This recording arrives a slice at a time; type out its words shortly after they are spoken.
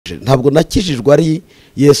byanyujuje ntabwo nakijijwe ari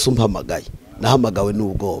Yesu mpamagaye nahamagawe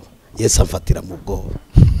n'ubwoba Yesu amfatira mu bwoba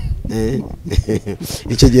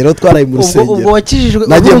icyo gihe rero twaraye mu rusengero ubwo wakijijwe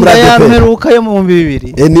urumva yamperuka yo mu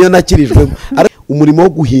 2000 niyo nakirijwe umurimo wo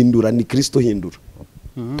guhindura ni Kristo uhindura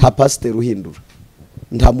nta pastor uhindura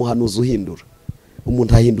nta muhanuzi uhindura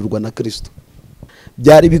umuntu ahindurwa na Kristo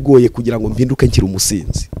byari bigoye kugira ngo mpinduke nkiri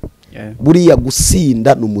umusinzi buriya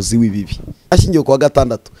gusinda n'umuzi w'ibibi ashingiye kwa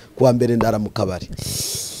gatandatu kuwa mbere ndara mu kabari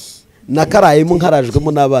nakarayemo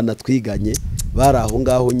nkarajwemo n'abana twiganye bari aho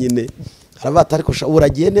ngaho nyine arabata ariko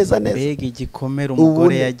uragiye neza mbega igikomere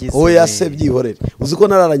umugore yagize oya se byihorere uzi ko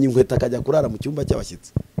nararanye Inkweto akajya kurara mu cyumba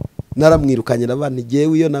cy'abashyitsi naramwirukanye n'abandi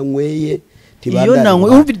jewe iyo nanyweye iyo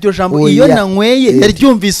nanyweye umva iryo jambo iyo nanyweye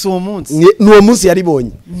yaryumvise uwo munsi n'uwo munsi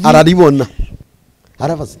yaribonye araribona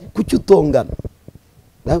arabaza kuki utongana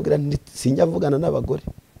nabwira sinjya mvugana n'abagore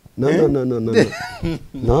no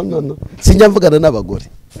sinjya mvugana n'abagore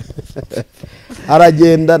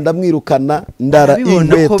aragenda ndamwirukana ndara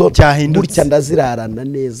Inkweto gutya ndazirarana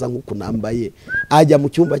neza nkuko nambaye ajya mu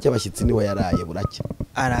cyumba cy'abashyitsi niho yaraye buracya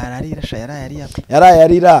arararira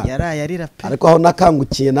yarayarira ariko aho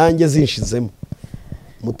nakangukiye nanjye zinshizemo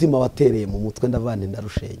umutima watereye mu mutwe ndavane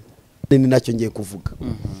ndarushenye ni nacyo ngiye kuvuga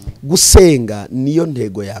gusenga niyo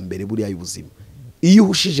ntego ya mbere buriya y'ubuzima iyo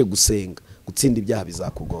uhushije gusenga gutsinda ibyaha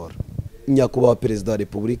bizakugora nyakubahwa Perezida wa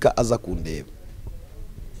Repubulika aza kundeba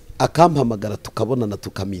akampamagara tukabonana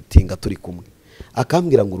tukamitinga turi kumwe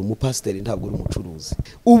akambwira ngo uri umupasiteri ntabwo uri umucuruzi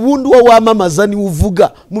ubundi wo wamamaza ni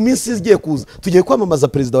uvuga mu minsi igiye kuza tugiye kwamamaza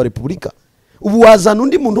Perezida wa Repubulika ubu wazana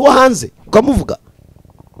undi muntu wo hanze ukamuvuga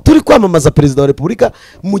turi kwamamaza Perezida wa Repubulika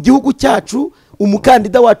mu gihugu cyacu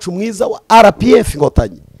umukandida wacu mwiza wa RPF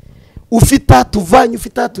Inkotanyi ufita tuvanye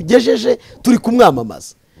ufita tugejeje turi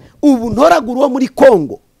kumwamamaza ubu ntoragura uwo muri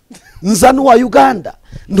Kongo nzana wa Uganda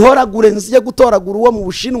ntoragure nziye gutoragura uwo mu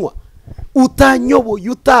Bushinwa utanyoboye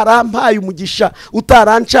utarampaye umugisha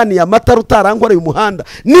utarancaniye amatara utarangoreye umuhanda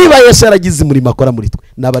niba Yesu yaragize umurimo akora muri twe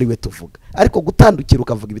nabari we tuvuga ariko gutandukira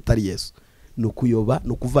ukavuga ibitari Yesu no kuyoba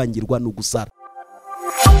no kuvangirwa no gusara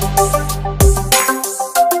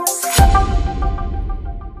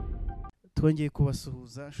twongeye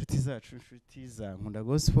kubasuhuza inshuti zacu inshuti za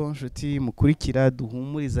Nkundagospel inshuti mukurikira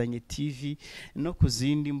duhumurizanye TV no ku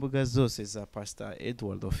zindi mbuga zose za Pastor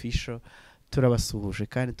Eduard official turabasuhuje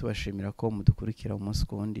kandi tubashimira ko mudukurikira umunsi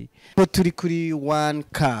kundi turi kuri one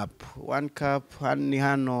cup ni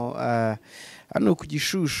hano ku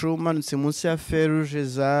Gishushu manutse munsi ya Feruje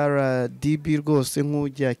za DB rwose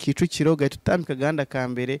nk'ujya Kicukiro gahita utambika gahanda ka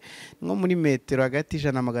mbere nko muri metero hagati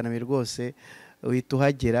 100-200 rwose uhita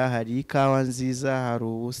uhagera hari ikawa nziza hari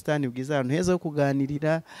ubusitani bwiza ahantu heza ho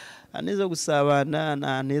kuganirira neza gusabana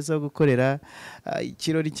na neza gukorera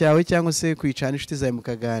ikirori cyawe cyangwa se kwicana inshuti zawe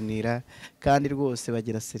mukaganira kandi rwose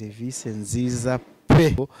bagira serivisi nziza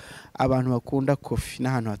pe abantu bakunda coffee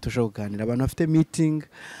n'ahantu hatuje kuganira abantu bafite meeting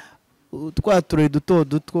twatureye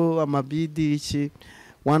duto amabidi iki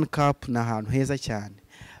one cup na ahantu heza cyane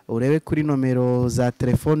urebe kuri nomero za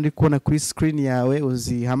telefone uri kubona kuri screen yawe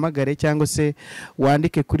uzihamagare cyangwa se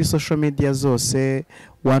wandike kuri social media zose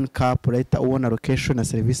one cup leta ubona location na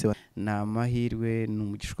service na amahirwe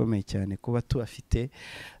n'umugisha ukomeye cyane kuba tubafite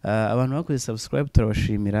abantu bakoze subscribe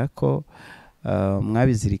turabashimira ko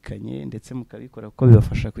mwabizirikanye ndetse mukabikora ko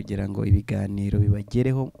bibafasha kugira ngo ibiganiro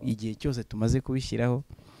bibagereho igihe cyose tumaze kubishyiraho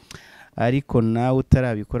ariko nawe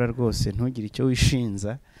utarabikora rwose ntugire icyo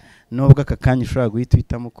wishinza nubwo aka kanya ushobora guhita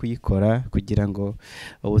uhitamo kuyikora kugira ngo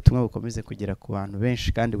ubutumwa bukomeze kugera ku bantu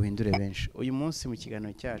benshi kandi buhindure benshi uyu munsi mu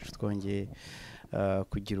kiganiro cyacu twongeye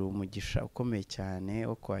kugira umugisha ukomeye cyane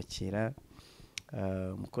wo kwakira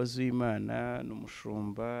umukozi w'Imana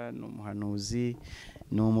n'umushumba n'umuhanuzi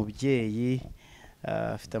n'umubyeyi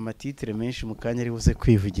afite amatitire menshi mu kanya ari buze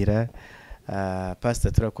kwivugira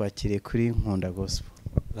pastor turakwakiriye kuri Nkundagospel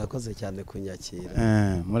Urakoze cyane kunyakira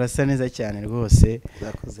murasa neza cyane rwose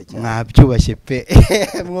mwabyubashye pe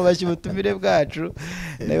mwubashye ubutumire bwacu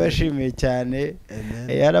ndabashimiye cyane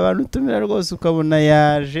yari abantu utumira rwose ukabona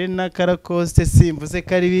yaje na karakoste simvuze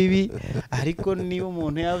kari bibi ariko niba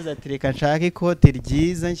umuntu yavuze ati reka nshake ikote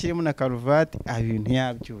ryiza nshyiremo na karuvati ibintu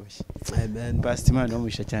yabyubashye Pastor Imana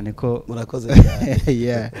umugisha cyane ko murakoze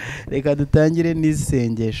cyane reka dutangire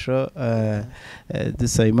n'isengesho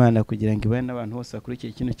dusaba Imana kugira ngo ibane n'abantu bose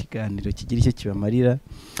bakurikiye kino kiganiro kigira icyo kibamarira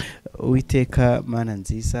Uwiteka Mana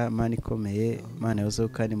nziza Mana ikomeye Mana yozo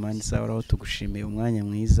kandi Mana isahoraho tugushimiye umwanya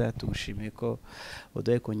mwiza tugushimiye ko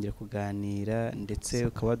udoye kongera kuganira ndetse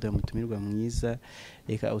ukabaduha mutumirwa mwiza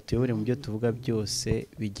reka utuyobore mu byo tuvuga byose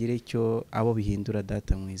bigire icyo abo bihindura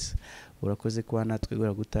data mwiza urakoze kuba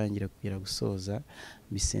natwe gutangira kugira gusoza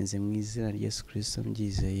bisenze mu izina rya Yesu Kristo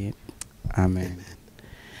mbyizeye amen.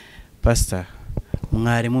 Pastor,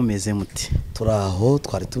 mwari mumeze muti? Turaho,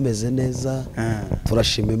 twari tumeze neza,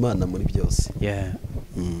 turashima Imana muri byose.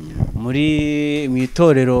 Muri mu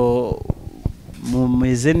itorero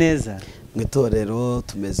mumeze neza? Mu itorero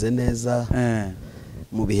tumeze neza,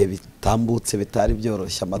 mu bihe bitambutse bitari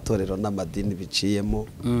byoroshye amatorero n'amadini biciyemo.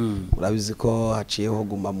 Murabizi ko haciyeho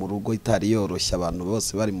guma mu rugo itari yoroshye, abantu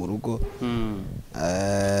bose bari mu rugo,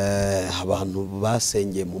 abantu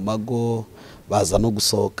basengeye mu mago baza no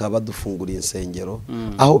gusohoka badufungura insengero,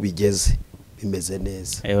 aho bigeze bimeze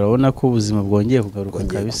neza. Urabona ko ubuzima bwongeye kugaruka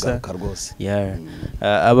kabisa.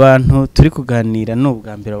 Abantu turi kuganira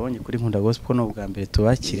n'ubwa mbere abonye kuri Nkundagospel n'ubwa mbere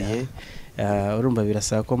tubakiriye, urumva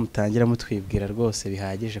birasaba ko mutangira mutwibwira rwose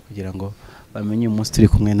bihagije kugira ngo bamenye umunsi turi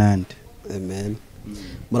kumwe nande. Amen.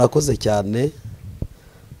 Murakoze cyane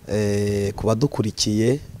kuba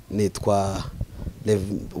dukurikiye. Nitwa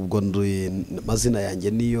ubwo mazina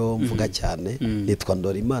yanjye niyo mvuga cyane, nitwa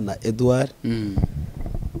Ndorimana Eduard.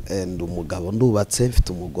 Ndi umugabo, ndubatse,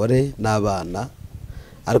 mfite umugore n'abana,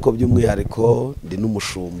 ariko by'umwihariko ndi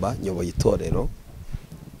n'umushumba, nyoboye itorero.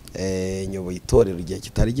 Nyoboye itorero igihe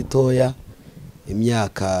kitari gitoya,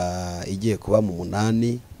 imyaka igiye kuba mu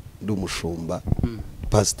 8. Ndi umushumba,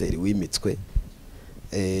 pasiteri wimitswe.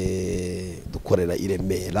 Dukorera i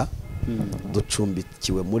Remera,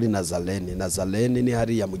 ducumbikiwe muri Nazarene. Nazarene ni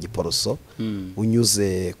hariya mu Giporoso,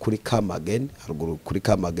 unyuze kuri Kamagen, haruguru kuri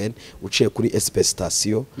Kamagen, uciye kuri SP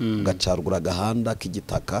station, ugacarugura agahanda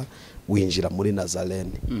k'igitaka winjira muri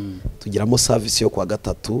Nazarene. Tugiramo service yo kwa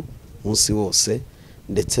gatatu munsi wose,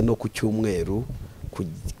 ndetse no ku cyumweru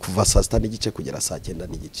kuva saa 6:30 kugera saa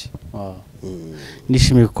 9:30.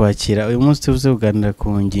 Nishimiye kwakira uyu munsi tuvuze kuganira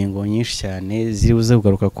ku ngingo nyinshi cyane ziri buze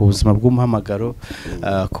kugaruka ku buzima bw'umuhamagaro,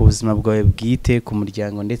 ku buzima bwawe bwite, ku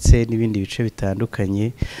muryango ndetse n'ibindi bice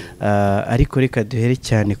bitandukanye, ariko reka duhere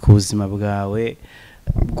cyane ku buzima bwawe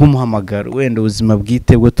bw'umuhamagaro. Wenda ubuzima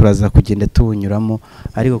bwite bwo turaza kugenda tubunyuramo,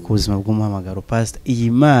 ariko ku buzima bw'umuhamagaro Pastor, iyi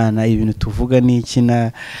Imana ibintu tuvuga n'iki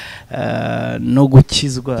no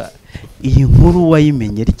gukizwa, iyi nkuru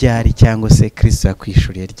wayimenye ryari cyangwa se Kristo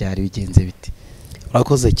yakwishuriye ryari, bigenze biti?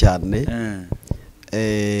 Urakoze cyane.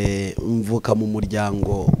 Mvuka mu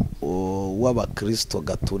muryango w'Abakristo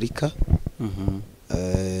Gatolika.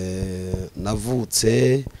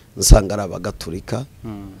 Navutse nsanga ari Abagatolika,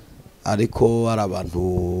 ariko ari abantu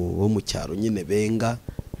bo mu cyaro nyine benga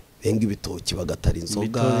ibitoki bagatara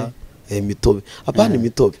inzoga, imitobe. Apana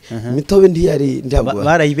imitobe, imitobe ntiyari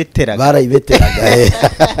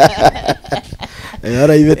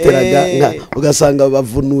barayibeteraga ugasanga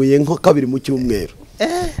bavunuye nko 2 mu cyumweru,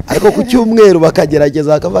 ariko ku cyumweru bakagerageza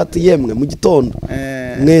bakavata yemwe mu gitondo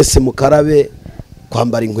mwese mukarabe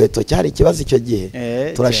kwambara inkweto. Cyari ikibazo icyo gihe.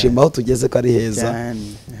 Turashima aho tugeze ko ari heza.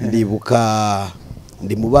 Ndibuka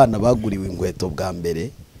ndi mu bana baguriwe inkweto bwa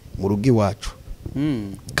mbere mu rugo iwacu,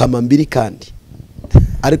 kamambiri, kandi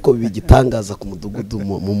ariko bigitangaza ku mudugudu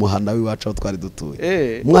mu muhanda w'iwacu aho twari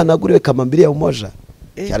dutuye. Umwana aguriwe kamambiri ya umoja,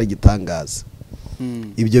 cyari gitangaza.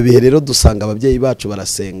 Ibyo bihe rero dusanga ababyeyi bacu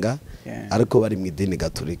barasenga, ariko bari mu idini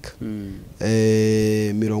Gatolika.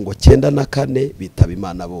 94 bitaba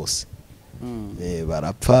Imana bose.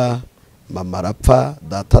 Barapfa, mama arapfa,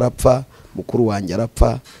 data arapfa, mukuru wanjye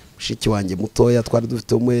arapfa, mushiki wanjye mutoya twari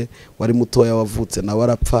dufite umwe wari mutoya wavutse nawe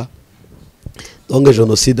arapfa. Donc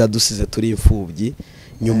jenoside adusize turi imfubyi.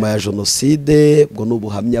 Nyuma ya jenoside bwo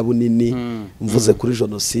n'ubuhamya bunini. Mvuze kuri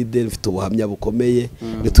jenoside mfite ubuhamya bukomeye,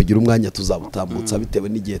 nitugira umwanya tuzabutambutsa bitewe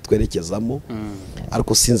n'igihe twerekezamo,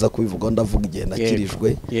 ariko sinza kubivuga, ndavuga igihe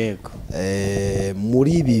nakirijwe.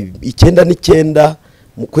 Muri 19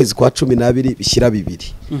 mu kwezi kwa 12 bishyira 2,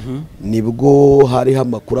 nibwo hariho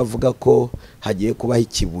amakuru avuga ko hagiye kubaho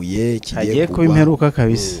ikibuye kigiye kuba imperuka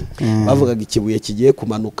kabisa. Bavugaga ikibuye kigiye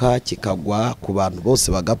kumanuka kikagwa ku bantu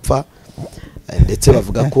bose bagapfa, ndetse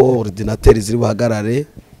bavuga ko ordinateur ziri buhagarare.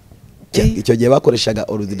 Icyo gihe bakoreshaga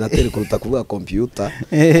ordinateur kuruta kuvuga computer,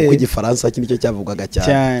 kuko igifaransa nicyo cyavugaga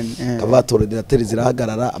cyane. Kabato ordinateur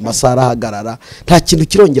zirahagarara, amasaha arahagarara, nta kintu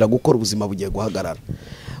kirongera gukora, ubuzima bugiye guhagarara.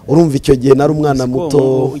 Urumva icyo gihe nari umwana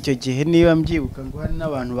muto. Icyo gihe niba mbyibuka ngo hari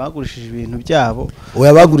n'abantu bagurishije ibintu byabo.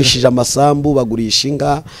 Oya, bagurishije amasambu, bagurisha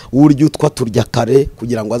inka, uryo utwa turya kare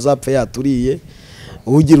kugira ngo azapfe yaturiye.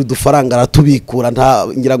 Ugira udufaranga aratubikura, nta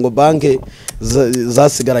ngira ngo banke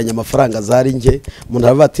zasigaranye amafaranga zari nge. Umuntu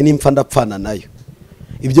aravuga ati nimpfa ndapfana nayo.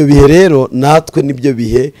 Ibyo bihe rero natwe nibyo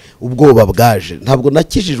bihe ubwoba bwaje. Ntabwo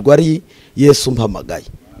nakijijwe ari Yesu mpamagaye,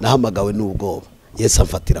 nahamagawe n'ubwoba. Yesu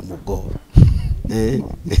amfatira mu bwoba.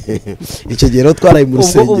 icyo gihe rero twaraye mu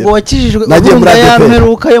rusengero ubwo wakijijwe nagiye muri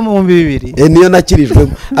ADP yo mu 2000 niyo nakirijwe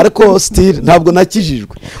ariko still ntabwo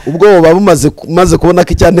nakijijwe ubwoba bumaze kubona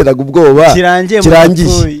ko icyanteraga ubwoba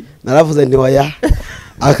kirangiye naravuze nti oya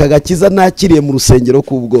aka gakiza nakiriye mu rusengero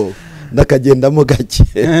k'ubwoba ndakagendamo gake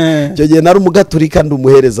icyo gihe nari umugaturika ndi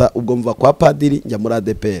umuhereza ubwo mva kwa padiri njya muri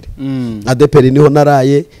ADP niho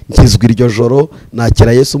naraye nkizwa iryo joro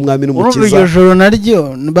nakira Yesu umwami n'umukiza iryo joro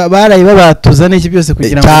naryo baraye babatuza n'iki byose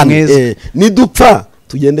kugira ngo mweze nidupfa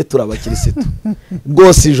tugende turabakirisitu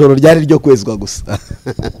rwose ijoro ryari ryo kwezwa gusa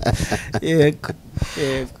yego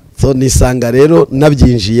so nisanga rero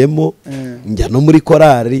nabyinjiyemo njya no muri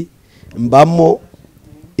korari mbamo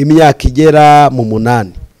imyaka igera mu 8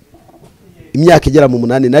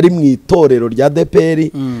 nari mu itorero rya DPR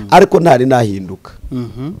ariko ntari nahinduka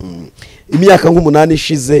imyaka nk'8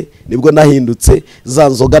 ishize nibwo nahindutse za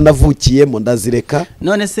nzoga navukiyemo ndazireka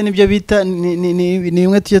none se nibyo bita ni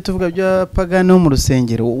imwe tujye tuvuga byo pagano mu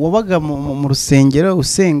rusengero wabaga mu rusengero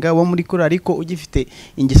usenga wo muri kora ariko ugifite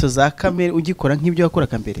ingeso za kamere ugikora nk'ibyo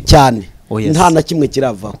wakoraga mbere cyane nta na kimwe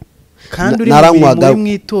kiravaho kandi uri mu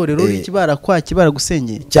itorero ikibara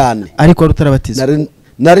gusengera cyane ariko wari utarabatizwa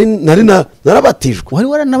narabatijwe wari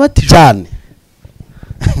waranabatijwe cyane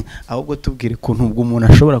ahubwo tubwire ukuntu ubwo umuntu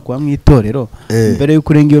ashobora kuba mu itorero mbere y'uko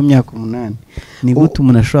urenga iyo myaka 8 ni gute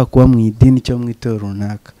umuntu ashobora kuba mu idini cyo mu itorero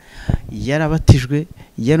runaka yarabatijwe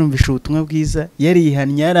yarumvisha ubutumwa bwiza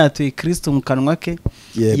yarihannye yaratuye Kristo mu kanwa ke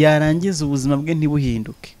yarangiza ubuzima bwe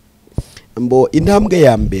ntibuhinduke mbo intambwe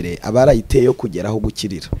ya mbere abarayiteye yo kugeraho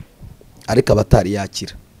gukirira ariko abatari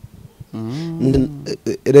yakira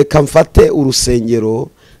reka mfate urusengero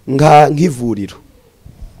nk'ivuriro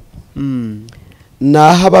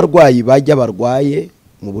naho abarwayi bajya barwaye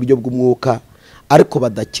mu buryo bw'umwuka ariko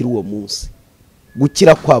badakira uwo munsi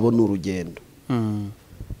gukira kwabo ni urugendo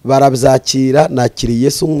barabyakira nakiriye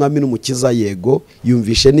Yesu umwami n'umukiza yego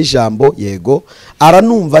yumvishe n'ijambo yego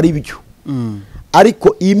aranumva ari byo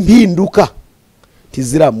ariko impinduka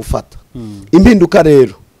tiziramufata impinduka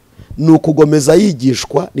rero ni ukugomeza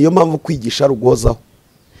yigishwa niyo mpamvu kwigisha rugozaho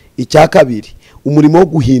icya kabiri umurimo wo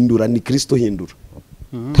guhindura ni Kristo uhindura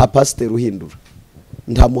nta pasiteri uhindura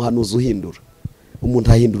nta muhanuzi uhindura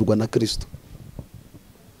umuntu ahindurwa na Kristo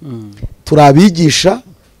turabigisha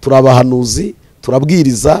turabahanuzi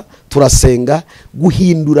turabwiriza turasenga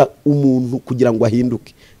guhindura umuntu kugira ngo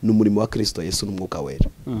ahinduke ni umurimo wa Kristo Yesu n'umwuka wera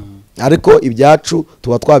ariko ibyacu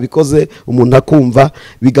tuba twabikoze umuntu akumva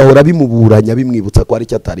bigahora bimuburanya bimwibutsa ko ari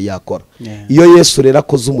cyo atari yakora iyo Yesu rero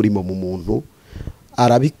akoze umurimo mu muntu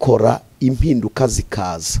arabikora impinduka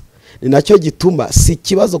zikaza ni nacyo gituma si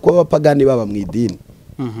kibazo kuba abapagani baba mu idini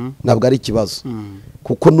ntabwo ari ikibazo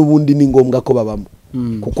kuko nubundi ni ngombwa ko babamo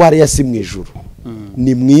kuko hariya si mu ijuru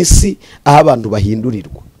ni mu isi aho abantu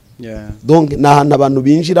bahindurirwa donc ni ahantu abantu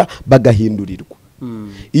binjira bagahindurirwa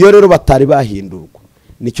iyo rero batari bahindurwa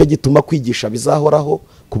nicyo gituma kwigisha bizahoraho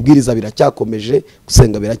kubwiriza biracyakomeje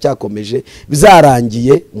gusenga biracyakomeje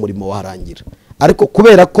bizarangiye umurimo warangira ariko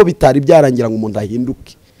kubera ko bitari byarangira ngo umuntu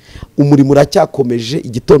ahinduke umurimo uracyakomeje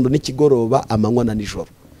igitondo n'ikigoroba amanywa na nijoro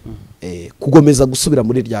kugomeza gusubira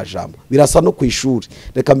muri rya jambo birasa no ku ishuri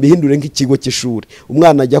reka mbihindure nk'ikigo cy'ishuri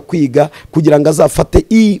umwana ajya kwiga kugira ngo azafate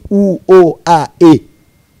IUOAE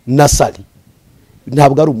nasari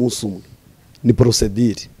ntabwo ari umunsi umwe ni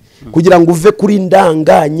procedure kugira ngo uve kuri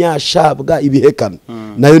ndanganya shabwa ibihekana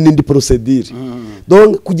nayo nindi procedure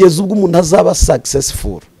donc kugeza ubwo umuntu azaba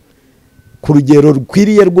successful ku rugero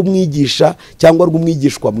rukwiriye rw'umwigisha cyangwa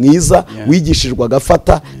rw'umwigishwa mwiza wigishijwe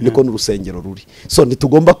agafata niko n'urusengero ruri so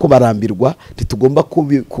ntitugomba kubarambirwa ntitugomba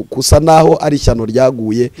kusa naho ari ishyano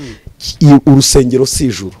ryaguye urusengero si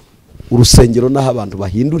ijuru urusengero naho abantu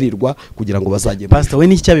bahindurirwa kugira ngo bazajye pastor we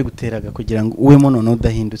n'icyo biguteraga kugira ngo uwemo none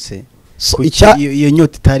udahindutse iyo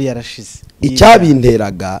nyota itari yarashize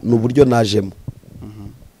icyabinteraga ni uburyo najemo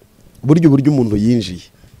buryo umuntu yinjiye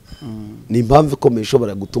ni impamvu ikomeye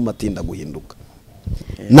ishobora gutuma atinda guhinduka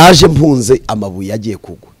naje mpunze amabuye yagiye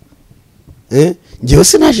kugwa ngewe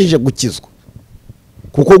sinaje gukizwa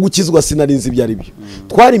kuko gukizwa sinarinzi ibyo ari byo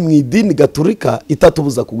twari mu idini gaturika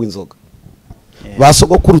itatubuza kugwa inzoga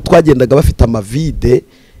basogokuru twagendaga bafite amavide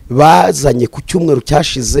bazanye ku cyumweru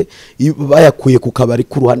cyashize bayakuye ku kabari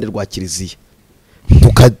ku ruhande rwa kiliziya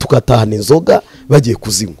tugatahana inzoga bagiye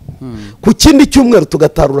kuzinywa ku kindi cyumweru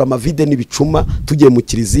tugatarura amavide n'ibicuma tugiye mu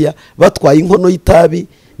kiliziya batwaye inkono y'itabi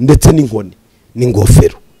ndetse n'inkoni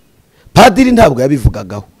n'ingofero padiri ntabwo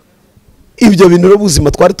yabivugagaho ibyo bintu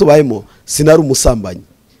n'ubuzima twari tubayemo sinari umusambanyi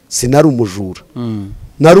sinari umujura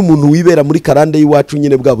nari umuntu wibera muri karande y'iwacu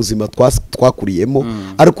nyine bwa buzima twakuriyemo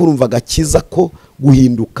ariko urumva gakiza ko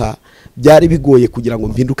guhinduka byari bigoye kugira ngo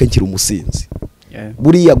mpinduke nkiri umusinzi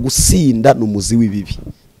buriya gusinda n'umuzi w'ibibi.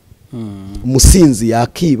 Umusinzi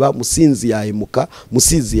yakiba, umusinzi yahemuka,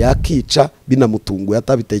 umusinzi yakica binamutunguye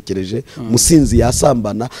atabitekereje, umusinzi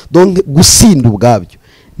yasambana. Donc gusinda ubwabyo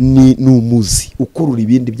ni umuzi ukurura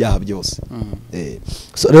ibindi byaha byose.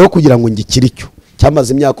 So rero kugira ngo ngikiricyo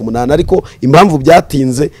cyamaze imyaka 8, ariko impamvu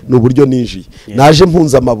byatinze n'uburyo ninjiye. Naje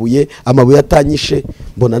mpunza amabuye atanyishe,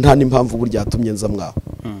 mbona nta n'impamvu burya yatumye nza mwaho.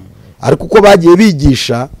 Ariko uko bagiye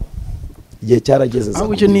bigisha igihe cyarageze.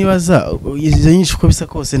 Aho cyo nibaza izo nyinshi uko bisa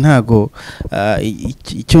kose ntago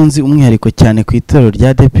icyo nzi umwihariko cyane ku itorero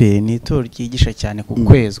rya DPR ni itorero ryigisha cyane ku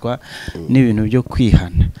kwezwa n'ibintu byo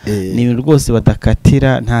kwihana. Ni ibintu rwose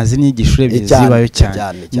badakatira, ntazi n'inyigisho zibayo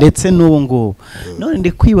cyane ndetse n'ubu ngubu. None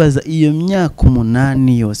ndi kwibaza iyo myaka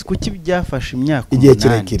 8 yose kuki byafashe imyaka 8 igihe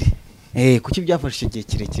kirekire. Kuki byafashe igihe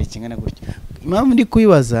kirekire kingana gutyo? Impamvu ndi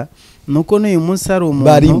kwibaza nuko n'uyu munsi hari umuntu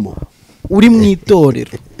barimo uri mu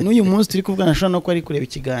itorero n'uyu munsi turi kuvugana ashobora no ko ari kureba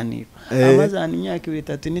ikiganiro amazana imyaka 2,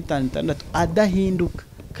 3, 5, 6 adahinduka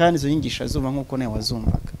kandi izo nyigisho azumva nk'uko nawe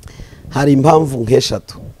wazumvaga. Hari impamvu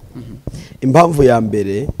nk'eshatu. Impamvu ya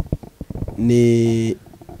mbere ni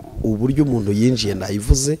uburyo umuntu yinjiye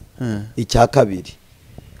nayivuze. Icya kabiri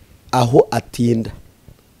aho atinda.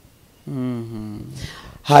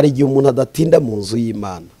 Hari igihe umuntu adatinda mu nzu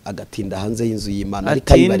y'Imana, agatinda hanze y'inzu y'Imana,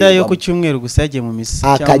 atinda yo ku cyumweru gusa yagiye mu misi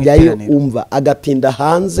cyangwa akajyayo umva, agatinda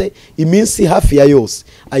hanze iminsi hafi ya yose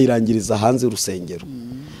ayirangiriza hanze urusengero.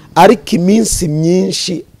 Ariko iminsi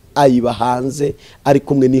myinshi ayiba hanze ari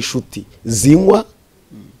kumwe n'inshuti zinywa,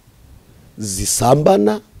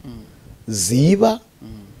 zisambana, ziba,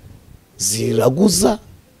 ziraguza,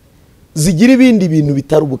 zigira ibindi bintu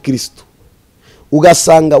bitari ubukristo.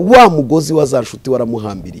 Ugasanga wa mugozi wa za nshuti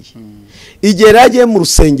waramuhambiriye. Igihe yagiye mu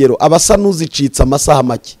rusengero abasa n'uzicitse amasaha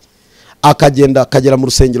make, akagera mu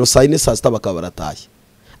rusengero saa 4 saa 6 bakaba barataye,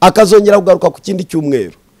 akazongera kugaruka ku kindi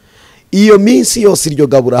cyumweru. Iyo minsi yose iryo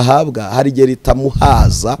gabura ahabwa hari igihe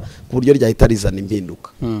ritamuhaza ku buryo ryahita rizana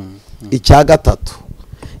impinduka. Icya gatatu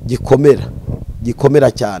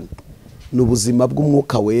gikomera cyane n'ubuzima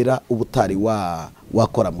bw'umwuka wera ubutari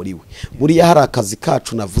wakora muri we. Buriya hari akazi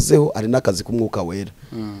kacu navuzeho, ari n'akazi k'umwuka wera.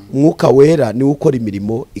 Umwuka wera ni ukora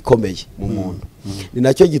imirimo ikomeye mu muntu. Ni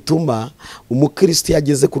nacyo gituma umukristo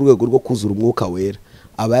yageze ku rwego rwo kuzura umwuka wera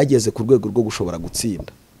aba yageze ku rwego rwo gushobora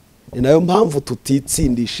gutsinda. Ni nayo mpamvu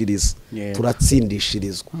tutitsindishiriza,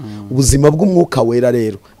 turatsindishirizwa. Ubuzima bw'umwuka wera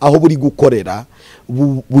rero aho buri gukorera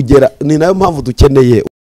bugera, ni nayo mpamvu dukeneye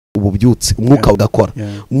ububyutse umwuka ugakora.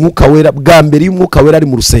 Umwuka wera bwa mbere y'umwuka wera ari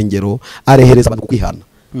mu rusengero arehereza abantu kwihana.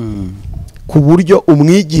 Ku buryo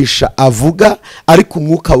umwigisha avuga ariko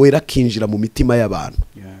umwuka wera kinjira mu mitima y'abantu.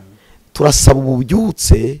 Turasaba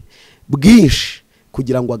ububyutse bwinshi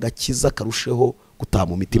kugira ngo agakiza karusheho gutaha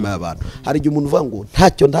mu mitima y'abantu. Hari igihe umuntu uvuga ngo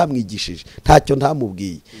ntacyo ntamwigishije, ntacyo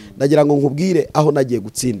ntamubwiye. Ndagira ngo nkubwire aho nagiye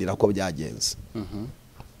gutsindira ko byagenze.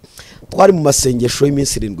 Twari mu masengesho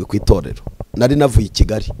y'iminsi 7 ku itorero. Nari navuye i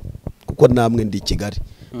Kigali kuko namwe ndi i Kigali.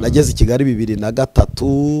 Nageze i Kigali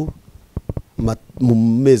 2003 mu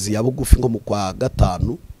mezi ya bugufi nko mu kwa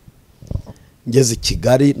 5. Ngeze i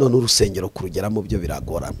Kigali none urusengero kurugeramo byo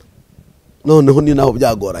biragorana. Noneho ni naho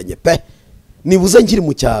byagoranye pe. Nibuze nkiri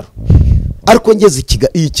mu cyaro. Ariko ngeze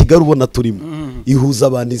i Kigali ubona turimo ihuza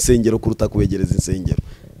abantu insengero kuruta kubegereza insengero.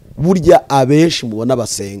 Burya abenshi mubona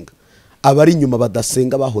basenga, abari inyuma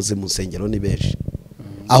badasenga bahoze mu nsengero ni benshi,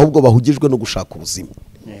 ahubwo bahugijwe no gushaka ubuzima.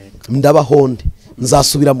 Ndabahonde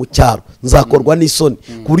nzasubira mu cyaro, nzakorwa n'isoni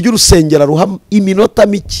ku buryo urusengero ruha iminota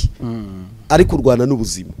miki ariko urwana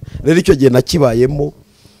n'ubuzima. Rero icyo gihe nakibayemo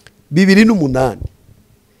 2008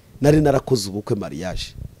 nari narakoze ubukwe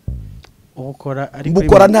mariage.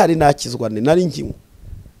 Ubukora ntari nakizwa nari nkinywa,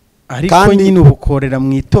 ariko nyine ubukorera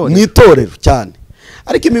mu itorero cyane.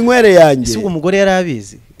 Ariko iminywere yanjye ubwo umugore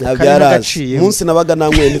yarabizi ntabyarazi. Munsi nabaga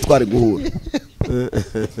nanyweye ntitwari guhura.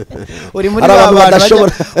 Uri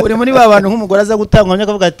muri babantu nk'umugore aza gutangwa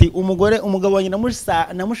akavuga ati umugabo wanjye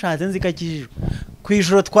namushatse nzikakijijwe ku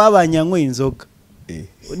ijoro twabanye anyweye inzoga.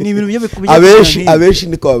 Ni ibintu byo bikubye abenshi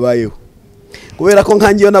niko babayeho. Kubera ko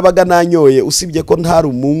nkangiyo nabaga nanyoye, usibye ko ntari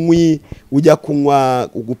umunywi ujya kunywa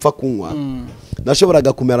ugupfa kunywa,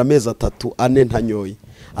 nashoboraga kumera amezi 3 4 ntanyoye.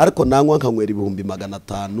 Ariko nanywa nkanywera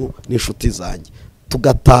 500 n'inshuti zanjye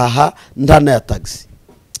tugataha ndana ya taxi.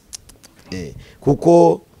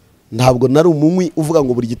 Kuko ntabwo nari umunywi uvuga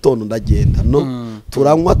ngo buri gitondo ndagenda, no.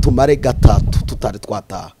 Turanywa tumare 3 tutari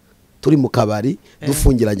twataha, turi mu kabari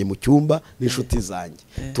dufungiranye mu cyumba n'inshuti zanjye,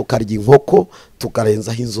 tukarya inkoko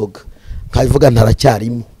tukarenzaho inzoga. Nkavuga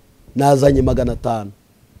ntaracyarimo, nazanye 500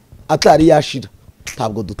 atari yashira,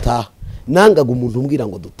 ntabwo dutaha. Nangaga umuntu umbwira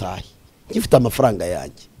ngo dutahe ngifite amafaranga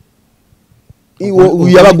yanjye.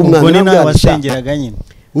 yabaga umwana nawe wasengeraga nyine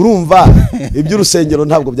urumva iby'urusengero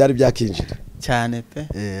ntabwo byari byakinjira cyane pe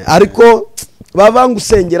ariko baba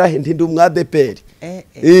ngusengera ndi umwadeperi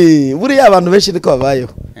buriya abantu benshi niko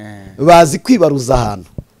babayeho bazi kwibaruza ahantu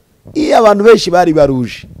iyo abantu benshi bari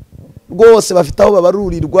baruje rwose bafite aho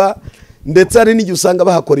babarurirwa ndetse hari n'igihe usanga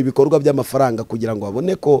bahakora ibikorwa by'amafaranga kugira ngo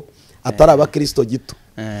babone ko atari abakristo gito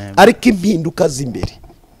ariko impinduka z'imbere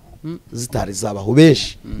zitari zabaho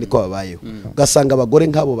benshi niko babayeho ugasanga abagore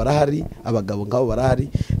nk'abo barahari abagabo nk'abo barahari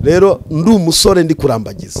rero ndi umusore ndi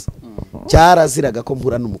kurambagiza cyaraziraga ko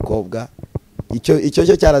mpura n'umukobwa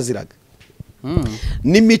icyo cyaraziraga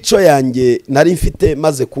n'imico yanjye nari mfite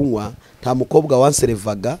maze kunywa nta mukobwa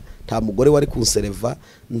wanserevaga nta mugore wari kunsereva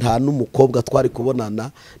nta n'umukobwa twari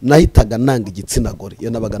kubonana nahitaga nanga igitsina gore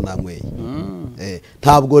iyo nabaga nanyweye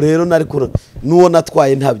ntabwo rero nari n'uwo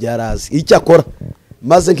natwaye ntabyo yarazi icyo akora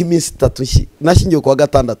maze nk'iminsi 3 nashingiye kuwa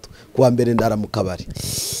gatandatu kuwa mbere ndara mu kabari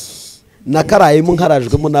nakarayemo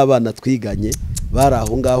nkarajwemo n'abana twiganye bari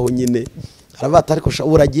aho ngaho nyine arabata ariko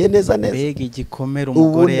uragiye neza mbega igikomere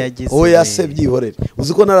umugore yagize oya se byihorere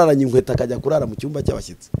uzi ko nararanye Inkweto akajya kurara mu cyumba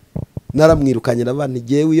cy'abashyitsi naramwirukanye n'abana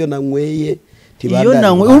igiyewe iyo nanyweye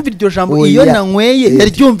umva iryo jambo iyo nanyweye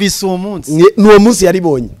yaryumvise uwo munsi n'uwo munsi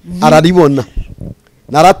yaribonye araribona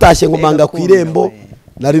naratashye nkomanga ku irembo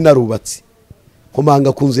nari narubatse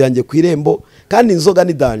nkomanga ku nzu yanjye ku irembo kandi inzoga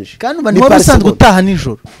ni danje kandi uba niwe usanzwe utaha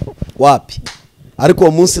nijoro wapi ariko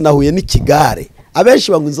uwo munsi nahuye n'ikigare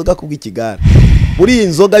abenshi banywa inzoga kubw'ikigare muri iyi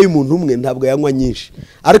nzoga y'umuntu umwe ntabwo yanywa nyinshi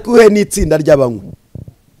ariko uhe n'itsinda ry'abanywa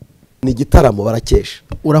ni igitaramo barakesha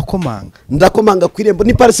urakomanga ndakomanga ku irembo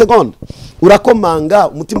ni par seconde urakomanga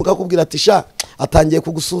umutima ukakubwira ati sha atangiye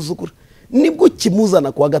kugusuzugura nibwo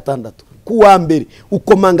kimuzana kuwa gatandatu kuwa mbere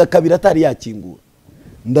ukomanga kabiri atari yakingura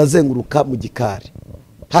ndazenguruka mu gikari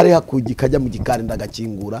hari hakugi kajya mu gikari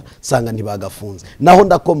ndagakingura sanga ntibagafunze naho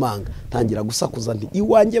ndakomanga tangira gusakuza nti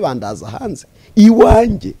iwanjye bandaza hanze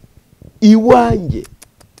iwanjye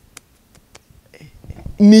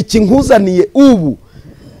niki nkuzaniye ubu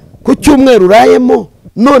ku cyumweru urayemo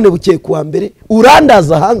none bukeye kuwa mbere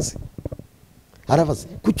urandaza hanze arabaza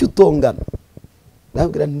kuki utongana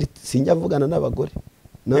ndabwira nti sinjya mvugana n'abagore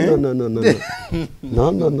no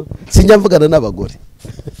sinjya mvugana n'abagore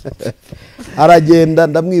aragenda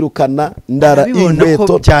ndamwirukana ndara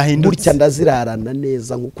Inkweto gutya ndazirarana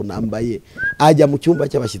neza nk'uko nambaye ajya mu cyumba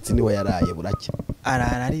cy'abashyitsi niho yaraye buracya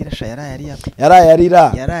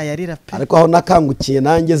yarayarira ariko aho nakangukiye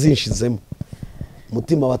nanjye zinshizemo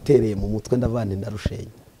umutima watereye mu mutwe ndavane ndarushenye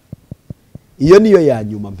iyo niyo ya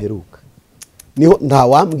nyuma mperuka niho nta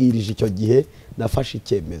wambwirije icyo gihe nafashe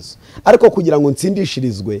icyemezo ariko kugira ngo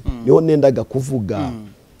ntsindishirizwe niho nendaga kuvuga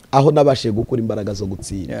aho nabashe gukura imbaraga zo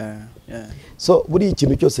gutsinda so buri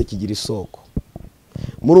ikintu cyose kigira isoko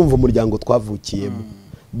murumva umuryango twavukiyemo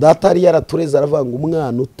data yari yaratureze aravuga ngo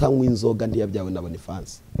umwana utanywa inzoga ntiyabyawe na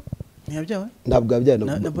Boniface ntabwo yabyawe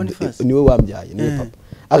na Boniface niwe wambyaye niwe papa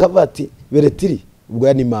akavuga ati beretiri ubwo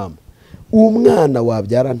ya ni mama umwana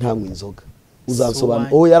wabyara ntanywa inzoga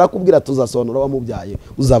uzasobanura yarakubwira tuzasobanura wamubyaye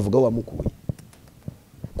uzavuga wamukuye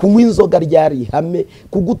kunywa inzoga ryari ihame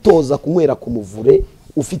kugutoza kunywera ku muvure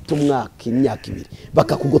ufite imyaka 2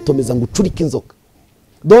 bakakugotomeza ngo ucurike inzoga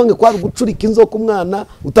donge kwari gucurika inzoga umwana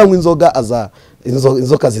utanywa inzoga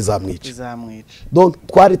inzoka zizamwica donc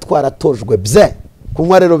twari twaratojwe bye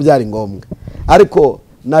kunywa rero byari ngombwa ariko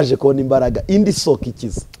naje kubona imbaraga indi soko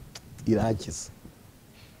ikiza irakiza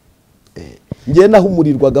ngiye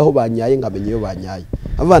nahumurirwagaho banyaye nkamenya iyo banyaye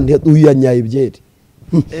abandi uyu yanyaye byeri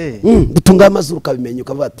gutunga amazuru ukabimenya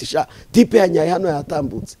ukavuga ati sha tipe yanyaye hano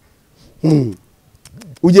yatambutse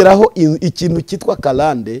ugeraho ikintu cyitwa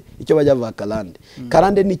karande icyo bajya bavuga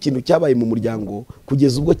karande ni ikintu cyabaye mu muryango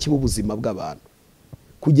kugeza ubwo kiba ubuzima bw'abantu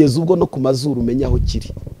kugeza ubwo no ku mazuru umenya aho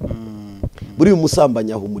kiri buri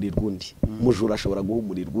umusambanyi ahumurirwa undi umujura ashobora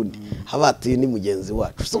guhumurirwa undi habatiye ni mugenzi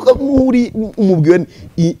wacu suka muri umubwiwe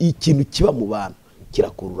ikintu kiba mu bantu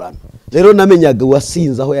kirakururana rero namenyaga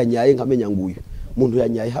wasinze aho yanyaye nkamenya nguyu umuntu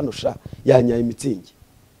yanyaye hano sha yanyaye imitsingi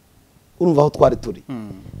urumva aho twari turi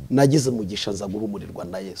nagize umugisha nza guhumurirwa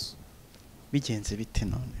na Yesu bigenze bite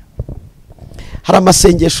none hari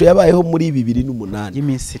amasengesho yabayeho muri 2008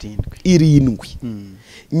 y'iminsi 7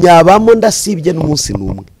 nyabamo ndasibye n'umunsi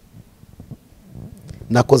n'umwe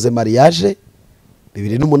nakoze mariage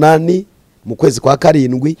 2008 mu kwezi kwa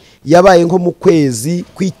 7 yabaye nko mu kwezi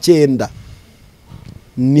kw'Icyenda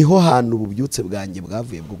niho hantu ububyutse bwanjye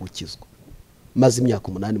bwavuye bwo gukizwa maze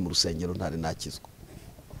imyaka 8 mu rusengero ntari nakizwa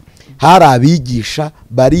hari abigisha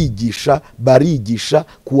barigisha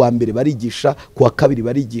kuwa mbere barigisha kuwa kabiri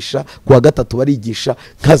barigisha kuwa gatatu barigisha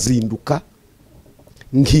nkazinduka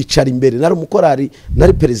nkicara imbere nari umukorari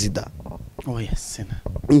nari perezida oya sena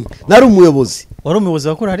nari umuyobozi wari umuyobozi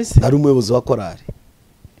wa korari se nari umuyobozi wa korari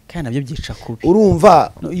kandi nabyo byica kubi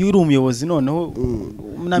urumva iyo uri umuyobozi noneho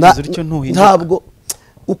namize icyo ntuhinduka ntabwo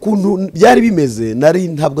ukuntu byari bimeze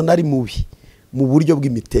ntabwo nari mubi mu buryo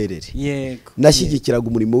bw'imiterere yego nashyigikiraga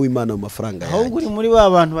umurimo w'Imana mu mafaranga yanjye ahubwo uri muri ba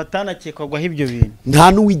bantu batanakekwaho ibyo bintu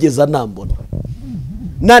nta n'uwigeza nambona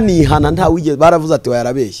nanihana nta wigeze baravuze ati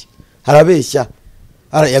yarabeshya harabeshya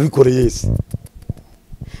yabikoreye yese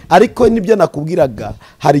ariko nibyo nakubwiraga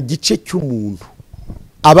hari igice cy'umuntu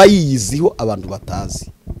aba yiyiziho abantu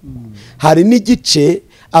batazi hari n'igice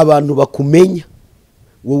abantu bakumenya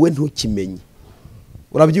wowe ntukimenye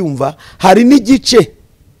urabyumva hari n'igice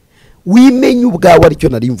wimenya ubwawe aricyo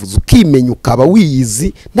nari mvuze ukimenya ukaba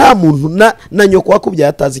wiyizi nta muntu na nyoko wakubyaye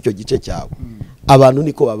atazi icyo gice cyawe abantu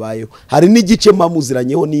niko babayeho hari n'igice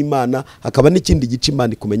mpamuziranyeho n'Imana hakaba n'ikindi gice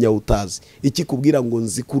Imana ikumenya utazi iki kubwira ngo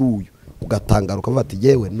nzi kuri uyu ugatangara ukavuga ati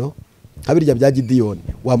yewe no habirya bya Gideyoni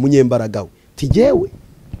wa munyembaraga we tigewe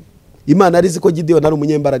Imana arizi ko Gideyoni ari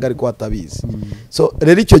umunyembaraga ariko atabizi so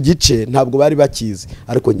rero icyo gice ntabwo bari bakizi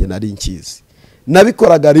ariko nge nari nkizi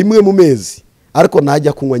nabikoraga rimwe mu mezi ariko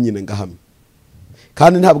najya kunywa nyine ngahamye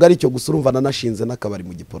kandi ntabwo ari cyo gusa urumva nanashinze n'akabari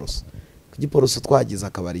mu Giporoso Giporoso twagize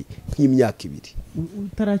akabari nk'imyaka 2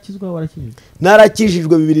 utarakizwa warakijijwe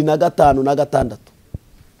narakijijwe 2005 na 6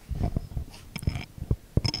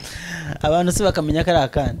 abantu se bakamenya kari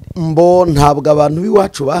akandi mbo ntabwo abantu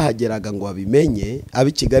biwacu bahageraga ngo babimenye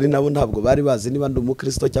abi Kigali nabo ntabwo bari bazi niba ndi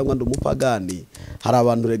umukristo cyangwa ndi umupagani hari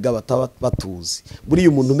abantu rega batuzi buri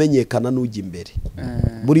umuntu umenyekana n'ujya imbere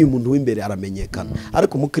buri umuntu w'imbere aramenyekana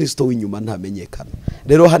ariko umukristo w'inyuma ntamenyekana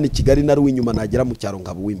rero hano Kigali nari w'inyuma nagera mu cyaro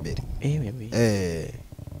ngabo w'imbere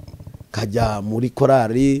kajya muri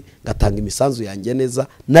korari gatanga imisanzu yanjye neza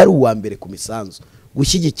nari uwa mbere ku misanzu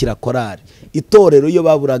gushyigikira korari itorero iyo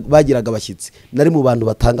bagiraga abashyitsi nari mu bantu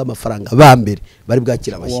batanga amafaranga ba mbere bari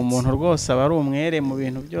bwakira abashyitsi uwo muntu rwose aba ari umwere mu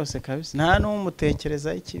bintu byose kabisa nta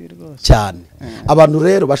n'umutekereza ikibi rwose cyane abantu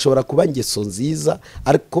rero bashobora kuba ingeso nziza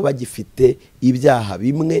ariko bagifite ibyaha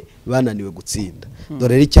bimwe bananiwe gutsinda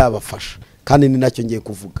dore rero icyabafasha kandi ni nacyo ngiye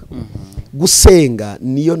kuvuga gusenga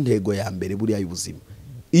niyo ntego ya mbere buriya y'ubuzima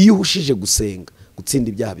iyo uhushije gusenga gutsinda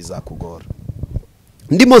ibyaha bizakugora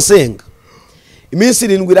ndimo senga iminsi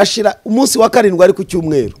 7 irashira umunsi wa 7 ari ku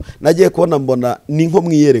cyumweru nagiye kubona mbona ni nko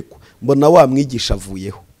mwiyerekwa mbona wa mwigisha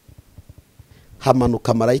avuyeho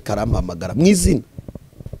hamanuka marayika arampamagara mwizina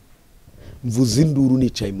mvuze induru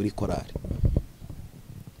nicaye muri korari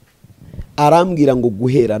arambwira ngo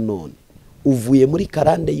guhera none uvuye muri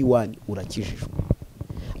karande yiwanyu urakijijwe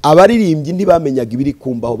abaririmbyi ntibamenyaga ibiri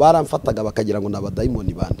kumbaho baramfataga bakagira ngo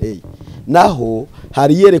nabadayimoni banteye naho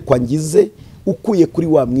hari yerekwa ngize ukuye kuri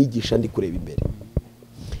wa mwigisha ndi kureba imbere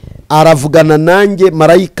aravugana nanjye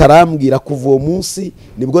marayika arambwira kuva uwo munsi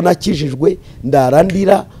nibwo nakijijwe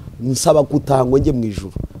ndarandira nsaba gutaha nge mu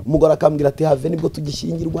ijuru umugore akambwira ati have nibwo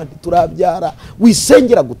tugishyingirwa ntiturabyara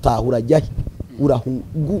wisengera gutaha urajyahe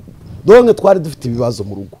urahungu donke twari dufite ibibazo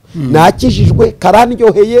mu rugo nakijijwe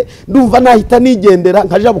karandyoheye ndumva nahita nigendera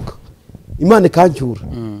nkajabuka Imana ikancyura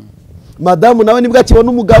madamu nawe nibwo akibona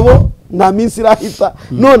umugabo nta minsi irahita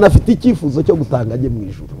none afite icyifuzo cyo gutanga nge mu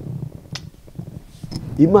ijuru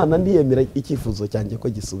Imana ndiyemera icyifuzo cyanjye ko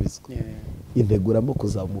gisubizwa integuramo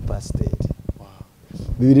kuzaba umupasiteri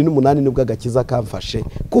 2008 nibwo agakiza kamfashe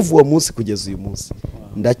kuva uwo munsi kugeza uyu munsi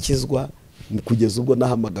ndakizwa kugeza ubwo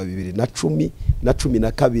nahamaga 2010 na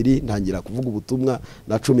 12 ntangira kuvuga ubutumwa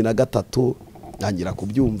na 13 ntangira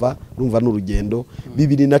kubyumva numva n'urugendo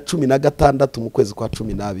 2016 mu kwezi kwa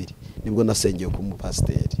 12 nibwo nasengeye ku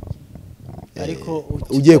mupasiteri ariko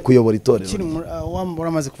ugiye kuyobora itorero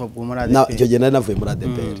uramaze kuva muri ADP icyo gihe nari navuye muri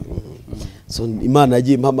ADP so Imana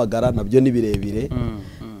yagiye impamagara nabyo ni birebire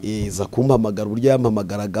iza kumpamagara uburyo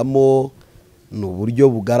yampamagaragamo ni uburyo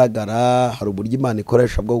bugaragara hari uburyo Imana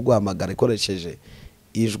ikoresha bwo guhamagara ikoresheje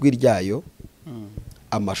ijwi ryayo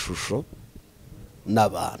amashusho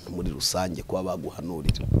n'abantu muri rusange kuba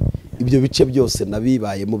baguhanurira ibyo bice byose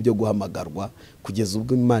nabibaye mu byo guhamagarwa kugeza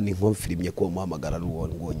ubwo Imana inkonfirimye ko muhamagara ari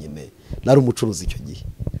uwo nyine nari umucuruzi icyo gihe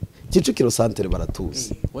Kicukiro santere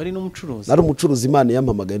baratuzi wari n'umucuruzi nari umucuruzi Imana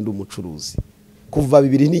yampamagaye ndi umucuruzi kuva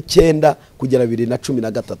 2009 kugera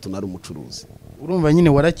 2013 nari umucuruzi urumva nyine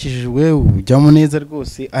warakijijwe ujyamo neza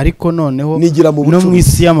rwose ariko noneho no mu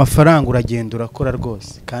isi y'amafaranga uragenda urakora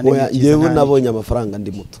rwose kandi yewe nabonye amafaranga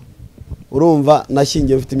ndi muto urumva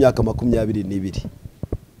nashingiye mfite imyaka 22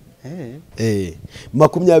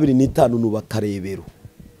 25 nubaka rebero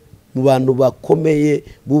mu bantu bakomeye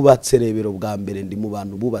bubatse rebero bwa mbere ndi mu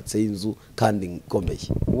bantu bubatse inzu kandi nkomeye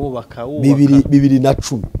wubaka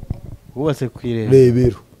 2010 wubatse ku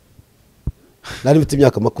Rebero nari mfite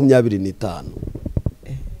imyaka 25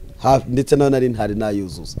 ndetse nawe nari ntari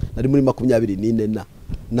nayuzuza nari muri 24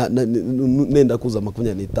 nenda kuza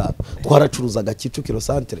 25 twaracuruzaga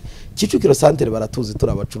Kicukiro centre baratuzi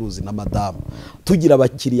turabacuruzi na madame tugira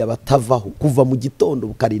abakiriya batavaho kuva mu gitondo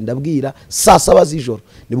bukarinda bwira saa 7 z'ijoro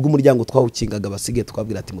nibwo umuryango twawukingaga basige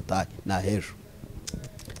twabwira ati mutahe na hejo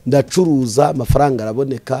ndacuruza amafaranga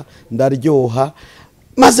araboneka ndaryoha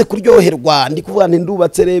maze kuryoherwa ndi kuvuga nti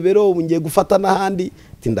ndubatse Rebero ngiye gufata n'ahandi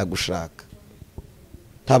tindagushaka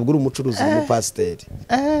ntabwo uri umucuruzi n'umupasiteri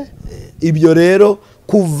ibyo rero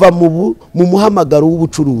kuva mu muhamagaro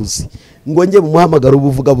w'ubucuruzi ngo nge mu muhamagaro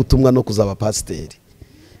w'ubuvuga butumwa no kuzaba pasiteri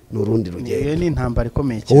n'urundi rugendo iyo ni intambara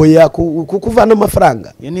ikomeye cyane oya kuvana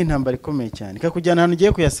amafaranga iyo ni intambara ikomeye cyane kakujyana ahantu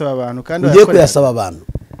ugiye kuyasaba abantu kandi ugiye kuyasaba abantu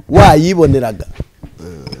wayiboneraga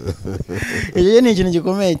iyo ni ikintu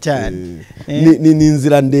gikomeye cyane ni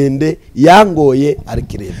inzira ndende yangoye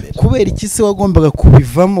ariko iremera kubera iki se wagombaga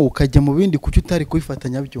kubivamo ukajya mu bindi kuki utari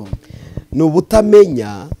kubifatanya byombi ni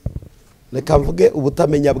ubutamenya reka mvuge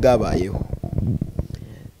ubutamenya bwabayeho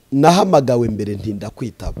nahamagawe mbere ntinda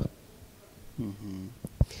kwitaba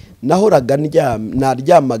nahoraga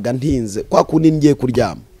naryamaga ntinze kwa kundi ngiye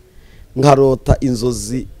kuryama nkarota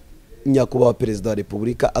inzozi nyakubahwa Perezida wa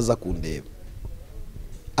Repubulika aza kundeba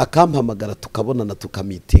akampamagara tukabonana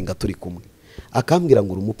tukamitinga turi kumwe akambwira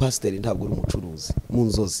ngo uri umupasiteri ntabwo uri umucuruzi mu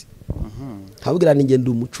nzozi nkabwira ni ngende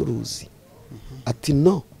umucuruzi ati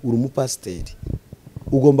no uri umupasiteri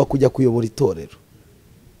ugomba kujya kuyobora itorero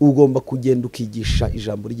ugomba kugenda ukigisha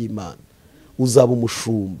ijambo ry'Imana uzaba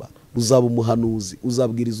umushumba uzaba umuhanuzi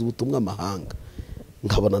uzabwiriza ubutumwa amahanga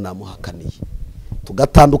nkabona namuhakaniye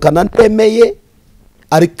tugatandukana Nemeye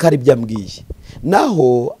ariko ari byambwiye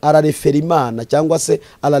naho ararefera Imana cyangwa se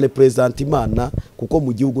ararepresenta Imana kuko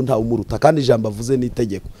mu gihugu nta umuruta kandi ijambo avuze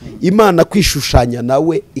n'itegeko Imana kwishushanya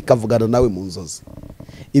nawe ikavugana nawe mu nzozi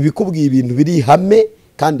ibikubwiye ibintu biri hame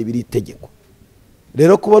kandi biri itegeko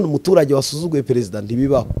rero kubona umuturage wasuzuguye Perezida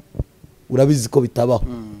ntibibaho urabizi ko bitabaho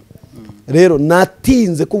rero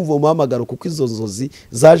natinze kumva umuhamagaro kuko izo nzozi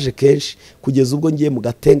zaje kenshi kugeza ubwo ngiye mu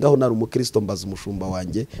Gatenga aho nari umukristo mbaza umushumba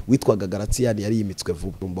wanjye witwaga Garatsiyani yari yimitswe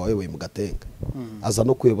vuba umba wayoboye mu Gatenga aza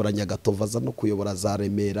no kuyobora Nyagatova aza no kuyobora za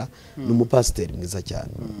Remera n'umupasiteri mwiza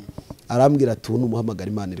cyane arambwira ati ubu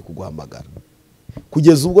umuhamagara Imana iri kuguhamagara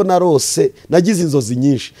kugeza ubwo narose nagize inzozi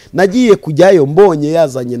nyinshi nagiye kujyayo mbonye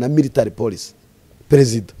yazanye na military police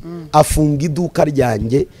Perezida afunga iduka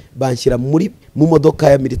ryanjye banshyira mu modoka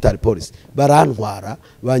ya military police barantwara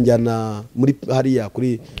banjyana muri hariya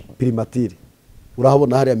kuri primatire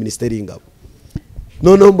urahabona hariya ministeri y'ingabo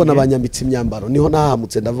noneho mbona banyambitse imyambaro niho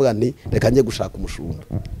nahamutse ndavuga nti reka njye gushaka umushumba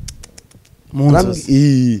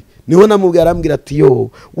niho namubwira arambwira ati yo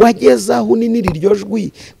wageza aho nini riryo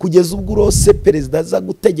jwi kugeza ubwo urose Perezida aza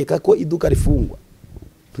gutegeka ko iduka rifungwa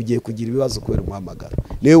tugiye kugira ibibazo kubera umuhamagaro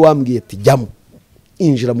niwe wambwiye ati jyamo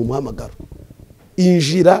injira mu muhamagaro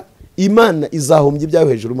injira Imana izahombye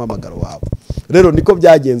ibyawe hejuru umuhamagaro wawe rero niko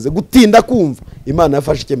byagenze gutinda kumva Imana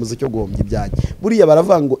yafashe icyemezo cyo guhombya ibyanjye buriya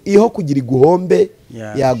baravuga ngo iho kugira iguhombe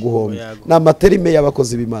yaguhomba na materime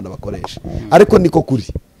y'abakozi b'Imana bakoresha ariko niko kuri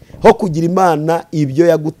ho kugira Imana ibyo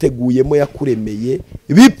yaguteguyemo yakuremeye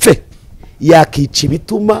bipfe yakica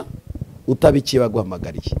bituma utabikiye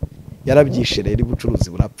baguhamagariye yarabyishe rero ubucuruzi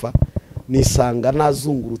burapfa nisanga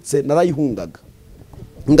nazungurutse narayihungaga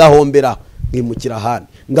ngahombera ngimukira handi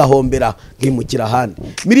ngahombera ngimukira handi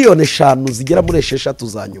miliyoni 5 zigera muri 6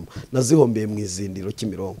 zanyuma nazihombeye mu izindiro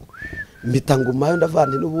Kimironko mbita ngumayo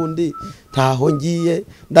ndavandi n'ubundi taho ngiye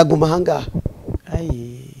ndaguma hangaha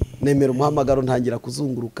nemera umuhamagaro ntangira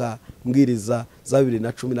kuzunguruka mbwiriza za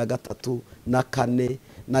 2013 na 4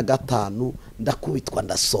 na 5 ndakubitwa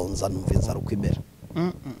ndasonza numva inzara ukwimera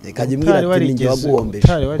Ekajye mbwira ati ninjye waguhombesha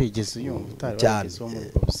utari warigeze uyumva utari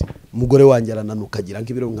warigeze umugore wanjye arananuka agira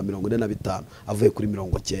nk'ibiro nka 45 avuye kuri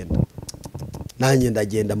 90 nanjye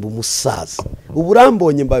ndagenda mbu musaza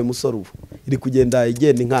uburambonye mbaye umusore ubu iri kugenda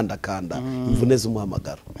igenda inkandakanda imvune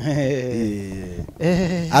z'umuhamagaro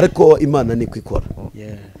ariko Imana niko ikora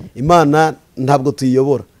Imana ntabwo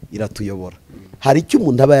tuyiyobora iratuyobora hari icyo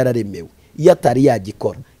umuntu aba yararemewe iyo atari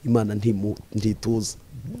yagikora Imana ntituza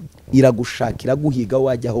iragushakira guhiga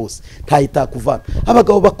wajya hose ntahita kuvana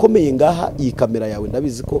abagabo bakomeye ngaha iyi kamera yawe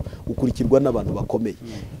ndabizi ko ukurikirwa n'abantu bakomeye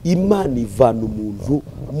Imana ivana umuntu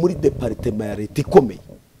muri departement ya leta ikomeye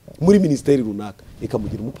muri ministeri runaka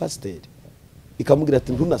ikamugira umupasiteri ikamubwira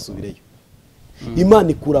ati ntunasubireyo Imana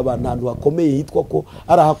ikura abantu ahantu hakomeye hitwa ko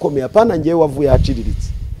ari ahakomeye apana ngiye wavuye haciriritse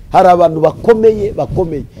hari abantu bakomeye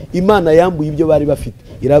Imana yambuye ibyo bari bafite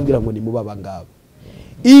irabwira ngo ni mubaba ngabo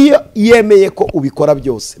iyo yemeye ko ubikora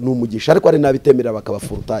byose ni umugisha, ariko ari n'abitemerera bakaba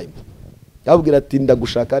full time. Yabwira ati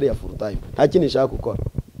ndagushaka ari ya full time, nta kindi nshaka gukora.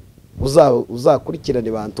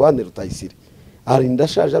 Uzakurikirane ba Antoine Rutayisire, ari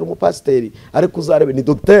ndashaje ari umupasiteri, ariko uzarebe ni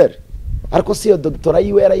docteur, ariko si yo doctora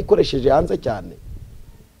yiwe yarayikoresheje hanze cyane,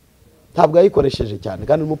 ntabwo yayikoresheje cyane,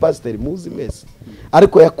 kandi umupasiteri muzi mwese,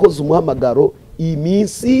 ariko yakoze umuhamagaro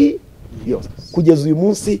iminsi yose kugeza uyu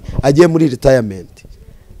munsi agiye muri retirement.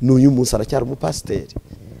 N'uyu munsi aracyari umupasiteri,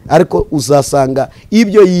 ariko uzasanga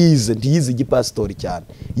ibyo yize ntiyize igipasitori cyane,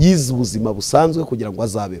 yize ubuzima busanzwe kugira ngo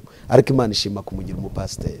azabeho, ariko Imana ishima kumugira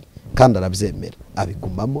umupasiteri kandi arabyemera,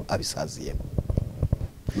 abigumamo, abisaziyemo.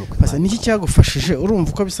 Basa niki cyagufashije?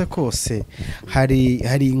 Urumva uko bisa kose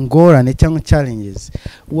hari ingorane cyangwa challenges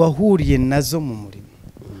wahuriye nazo mu murimo,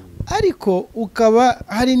 ariko ukaba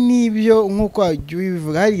hari n'ibyo nk'uko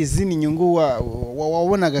bivuga hari izindi nyungu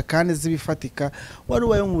wabonaga kandi zibifatika, wari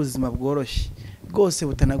ubaye mu buzima bworoshye bwose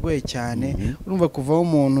butanagoye cyane. Urumva kuvaho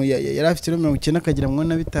umuntu yari afite 90 akagira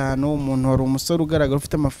 45, umuntu wari umusore ugaragara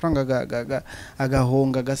ufite amafaranga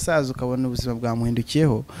agahonga agasaza, ukabona ubuzima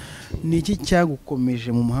bwamuhindukiyeho. Niki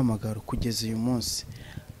cyagukomeje mu muhamagaro kugeza uyu munsi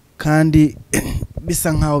kandi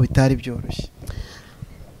bisa nkaho bitari byoroshye?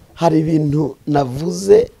 Hari ibintu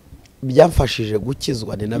navuze byamfashije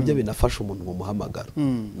gukizwa, ni nabyo binafasha umuntu mu muhamagaro,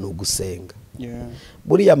 ni ugusenga.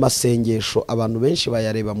 Buriya amasengesho abantu benshi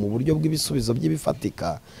bayareba mu buryo bw'ibisubizo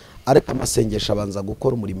by'ibifatika, ariko amasengesho abanza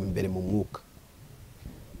gukora umurimo imbere mu mwuka,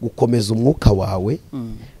 gukomeza umwuka wawe,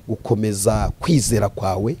 gukomeza kwizera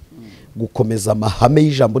kwawe, gukomeza amahame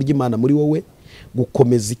y'ijambo ry'Imana muri wowe,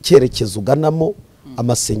 gukomeza icyerekezo uganamo.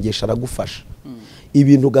 Amasengesho aragufasha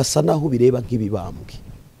ibintu ugasa naho bireba nk'ibibambwe,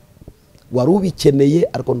 wari ubikeneye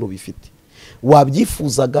ariko ntubifite,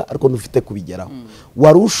 wabyifuzaga ariko ntufite kubigeraho,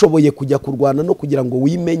 wari ushoboye kujya kurwana no kugira ngo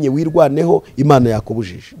wimenye wirwaneho, Imana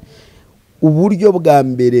yakubujije. Uburyo bwa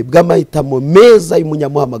mbere bw'amahitamo meza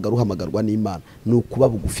y'umunyamuhamagaro uhamagarwa n'Imana ni ukuba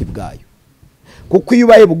bugufi bwayo, kuko iyo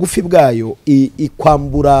ubaye bugufi bwayo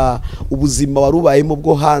ikwambura ubuzima wari ubayemo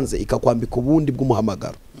bwo hanze, ikakwambika ubundi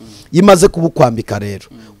bw'umuhamagaro. Imaze kubukwambika rero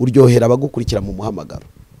uryohera abagukurikira mu muhamagaro.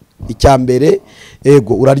 Icyambere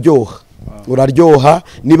ego uraryoha,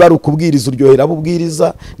 niba ari ukubwiriza uryohera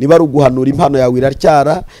abubwiriza, niba ari uguhanura impano yawe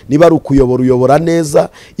iracyara, niba ari ukuyobora uyobora neza.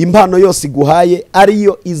 Impano yose iguhaye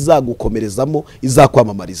ariyo izagukomerezamo,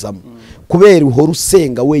 izakwamamarizamo, kubera uhora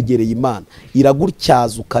usenga wegereye Imana,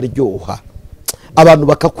 iragutyaza ukaryoha, abantu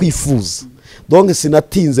bakakwifuza. Donc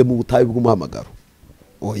sinatinze mu butayu bw'umuhamagaro,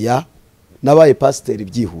 oya, nabaye pasiteri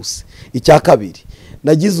byihuse. Icya kabiri,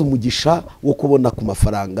 nagize umugisha wo kubona ku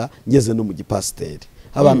mafaranga ngeze no mu gipasiteri.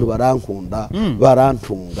 Abantu barankunda,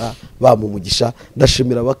 barantunga, bamumugisha.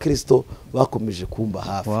 Ndashimira abakristo bakomeje kumba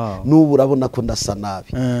hafi. N'ubu urabona ko ndasa nabi,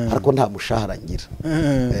 ariko nta mushahara ngira,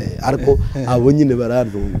 ariko abo nyine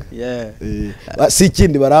barantunga, si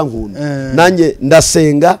ikindi barankunda. Nanjye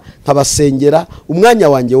ndasenga nkabasengera, umwanya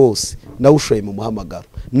wanjye wose nawushoye mu muhamagaro,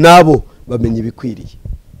 nabo bamenye ibikwiriye.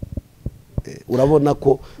 Urabona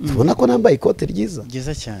ko nambaye ikote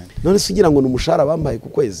ryiza cyane, none se ugira ngo ni umushahara bambaye ku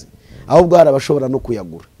kwezi, ahubwo hari abashobora no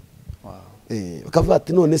kuyagura. Bakavuga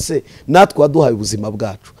ati none se natwe waduhaye ubuzima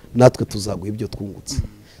bwacu, natwe tuzaguha ibyo twungutse.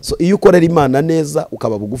 So iyo ukorera Imana neza,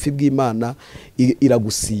 ukaba bugufi bw'Imana,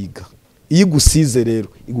 iragusiga. Iyo igusize rero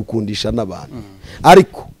igukundisha n'abantu,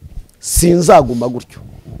 ariko sinzaguma gutyo.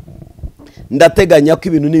 Ndateganya ko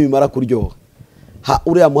ibintu nibimara kuryoha,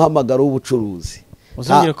 uriya muhamagaro w'ubucuruzi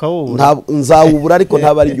nzawubura, ariko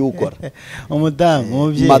ntaba ari ukora.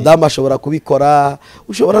 Umubyeyi, madamu ashobora kubikora,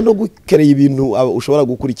 ushobora no gukereye ibintu ushobora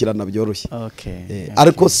gukurikirana byoroshye.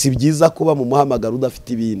 Ariko si byiza kuba mu muhamagaro udafite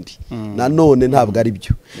ibindi, nanone ntabwo ari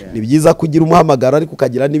byo. Ni byiza kugira umuhamagaro, ariko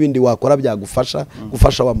ukagira n'ibindi wakora byagufasha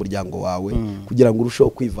gufasha wa muryango wawe, kugira ngo urusheho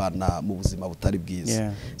kwivana mu buzima butari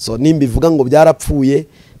bwiza. So nimba ivuga ngo byarapfuye,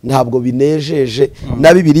 ntabwo binejeje.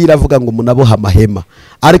 Na Bibiliya iravuga ngo munaboha amahema,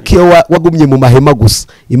 ariko iyo wagumye mu mahema gusa,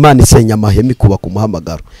 Imana isenya amahema ikubaka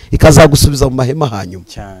umuhamagaro, ikazagusubiza mu mahema hanyuma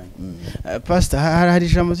cyane. Pastor, hari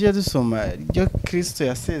ijambo tujya dusoma ryo Kristo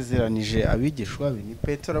yasezeranije abigishwa be, ni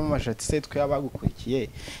Petero amashati se twe abagukurikiye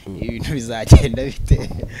ibintu bizagenda bite?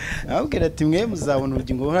 Ababwira ati mwe muzabona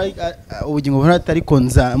ubugingo burata, ariko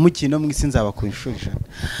mukino mwisi nzaba ku Inshuro 100.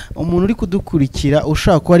 Umuntu uri kudukurikira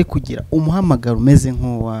ushaka ko ari kugira umuhamagaro umeze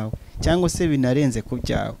nk'uwawe, cyangwa se binarenze ku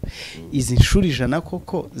byawe, izi Inshuro 100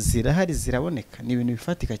 koko zirahari, ziraboneka? Ni ibintu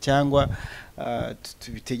bifatika cyangwa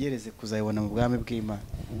tubitegereze kuzayibona mu bwami bw'Imana?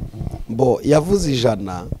 Yavuze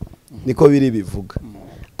 100 niko biri bivuga,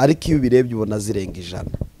 ariko iyo birebye ubona zirenga 100.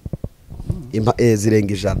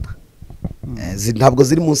 Zirenga 100, ntabwo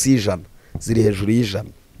ziri munsi y'100, ziri hejuru y'100.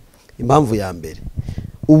 Impamvu ya mbere,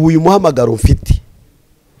 ubu uyu muhamagaro mfite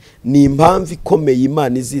ni impamvu ikomeye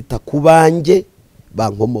Imana izita ku banjye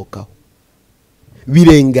bankomokaho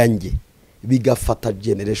birenganye bigafata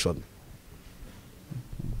generation.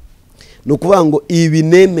 ni ukuvuga ngo ibi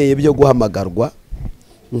nemeye byo guhamagarwa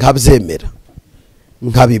nkabyemera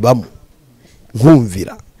nkabibamo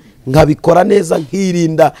nkumvira nkabikora neza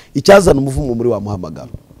nkirinda icyazana umuvumo muri wa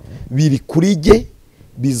muhamagaro biri kuri jye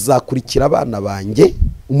bizakurikira abana banjye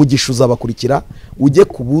umugisha uzabakurikira ujye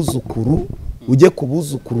kubuzukuru ujye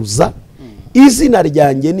kubuzukuruza izina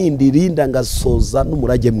ryanjye nindirinda ngasoza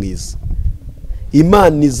n'umurage mwiza.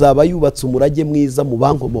 Imana izaba yubatse umurage mwiza mu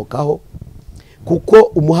bankomokaho kuko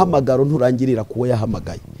umuhamagaro nturangirira kuwo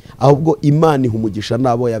yahamagaye ahubwo Imana iha umugisha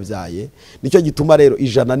nabo yabyaye. Nicyo gituma rero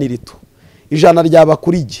ijana ni rito, ijana ryaba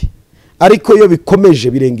kuri jye ariko iyo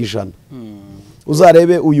bikomeje birenga ijana.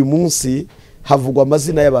 Uzarebe uyu munsi havugwa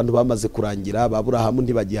amazina y'abantu bamaze kurangira, ba Aburahamu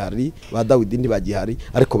ntibagihari, ba Dawidi ntibagihari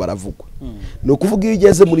ariko baravugwa. Ni ukuvuga iyo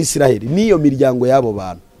ugeze muri Isiraheli niyo miryango y'abo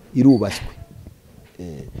bantu irubashywe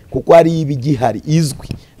kuko ari ibigihari izwi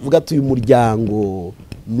vuga ati uyu muryango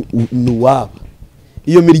nuwaba.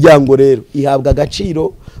 Iyo miryango rero ihabwa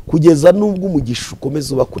agaciro kugeza nubwo umugisha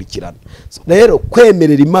ukomeza ubakurikirana. Rero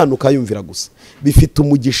kwemerera Imana ukayumvira gusa bifite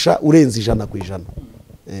umugisha urenze ijana ku ijana.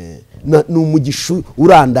 Ni umugisha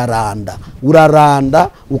urandaranda uraranda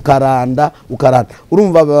ukaranda.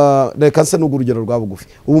 Urumva reka se n'urugero rwa bugufi.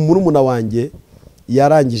 Ubu murumuna wanjye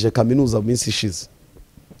yarangije kaminuza mu minsi ishize,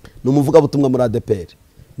 ni umuvugabutumwa muri ADPR,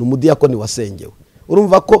 ni umudiyakoni wasengewe.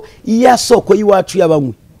 Urumva ko iya soko y'iwacu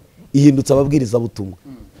y'abanywi ihindutse ababwiriza butumwa.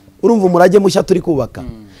 Urumva umurage mushya turi kubaka.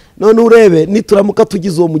 None urebe nituramuka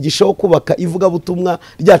tugize uwo mugisha wo kubaka ivuga butumwa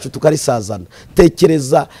ryacu tukarisazana,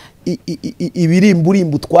 tekereza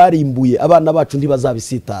ibirimburimbu twarimbuye abana bacu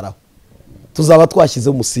ntibazabisitaraho, tuzaba twashyize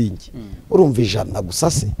umusingi. Urumva ijana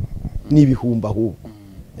gusa se n'ibihumba ahubwo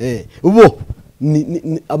ubo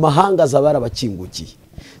amahanga azaba yarabakingukiye.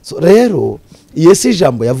 Rero Yesu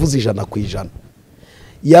ijambo yavuze ijana ku ijana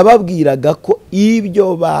yababwiraga ko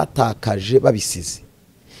ibyo batakaje babisize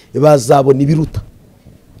bazabona ibiruta.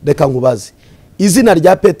 Reka nkubaze, izina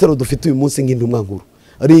rya Petero dufite uyu munsi nk'intumwa nkuru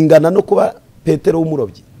ringana no kuba Petero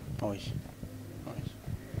w'umurobyi?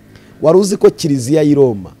 Wari uzi ko kiliziya y'i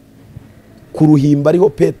Roma ku ruhimba ariho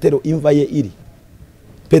Petero imva ye iri,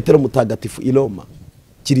 Petero mutagatifu i Roma,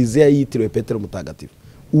 kiliziya yitiriwe Petero mutagatifu.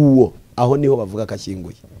 Uwo aho niho bavuga ko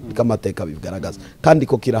ashyinguye, amateka bigaragaza kandi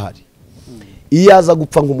ko kirahari. Iyo aza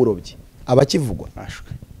gupfa nk'umurobyi abakivugwa.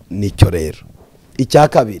 Nicyo rero icya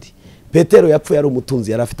kabiri, Petero yapfuye ari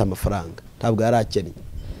umutunzi, yari afite amafaranga, ntabwo yari akennye.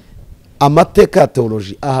 Amateka ya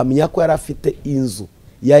teoloji ahamya ko yari afite inzu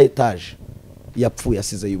ya etaje yapfuye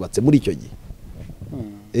asize yubatse muri icyo gihe.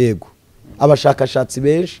 Yego, abashakashatsi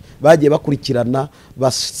benshi bagiye bakurikirana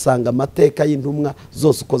basanga amateka y'intumwa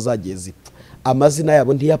zose uko zagiye zipfa, amazina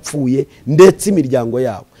yabo ntiyapfuye ndetse imiryango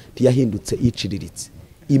yabo ntiyahindutse iciriritse.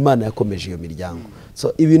 Imana yakomeje iyo miryango.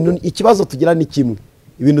 Ibintu ikibazo tugira ni kimwe,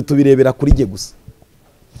 ibintu tubirebera kuri jye gusa.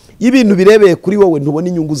 Ibintu birebeye kuri wowe ntubona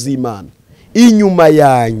inyungu z'Imana. Inyuma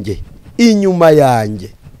yanjye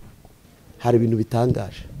hari ibintu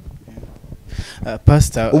bitangaje.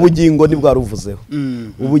 Pastor, ubugingo ni bwaruvuzeho.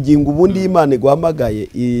 Ubugingo ubundi Imana iguhamagaye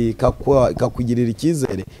ikakugirira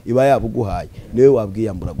icyizere iba yabuguhaye, niwe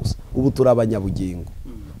wabwiyambura gusa. Ubu turi abanyabugingo,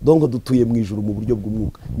 donko dutuye mu ijuru mu buryo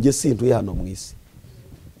bw'umwuka. Nge sintuye hano mu isi.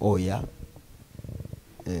 Oya,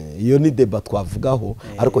 iyo ni deba twavugaho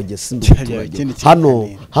ariko nge sinduturage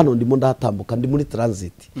hano ndimo ndatambuka, ndi muri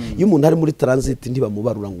transit. Iyo umuntu ari muri transit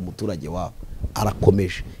ntibamubarura ngo umuturage wabo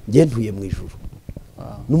arakomeje. Nge ntuye mu ijuru,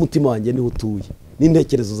 n'umutima wanjye niho utuye,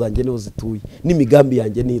 n'intekerezo zanjye niho zituye, n'imigambi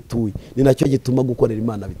yanjye niho ituye. Ni nacyo gituma gukorera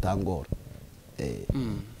Imana bitangora.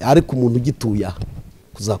 Ariko umuntu ugituye aha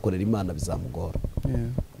kuzakorera Imana bizamugora.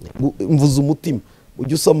 Mvuze umutima,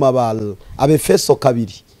 ujye usoma Abefeso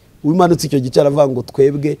 2, umanutse icyo gice aravuga ngo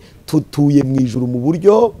twebwe tutuye mu ijuru mu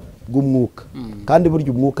buryo bw'umwuka, kandi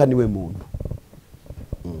buryo umwuka niwe muntu.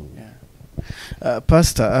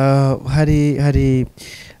 Pastor, hari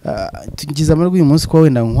tugize amahirwe uyu munsi ko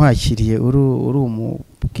wenda nkwakiriye uri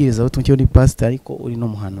umubwiriza butumwa cyangwa uri pastor ariko uri no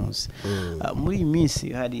muhanuzi. Muri iyi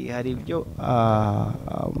minsi hari ibyo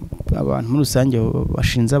abantu muri rusange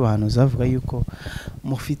bashinze abahanuzi bavuga yuko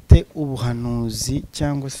mufite ubuhanuzi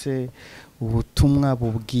cyangwa se ubutumwa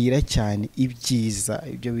bubwira cyane ibyiza,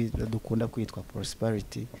 ibyo dukunda kwitwa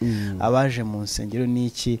prosperity. Abaje mu nsengero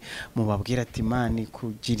n'iki mubabwira ati Imana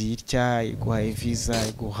ikugiriye itya, iguhaye visa,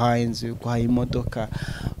 iguhaye inzu, iguhaye imodoka,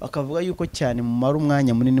 bakavuga yuko cyane mumara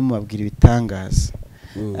umwanya munini mubabwira ibitangaza.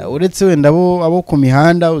 uretse wenda abo ku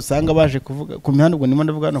mihanda usanga baje kuvuga ku mihanda, ubwo ndimo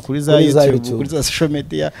ndavuga no kuri za YouTube, kuri za social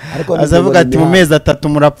media, azavuga ati mu mezi 3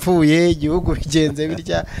 murapfuye, igihugu bigenze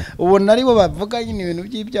bitya, ubona aribo bavuga nyine ibintu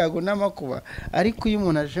by'ibyago n'amakuba. Ariko iyo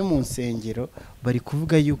umuntu aje mu nsengero bari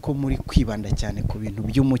kuvuga yuko muri kwibanda cyane ku bintu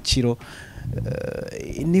by'umukiro.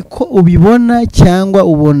 Niko ubibona cyangwa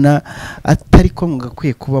ubona atari ko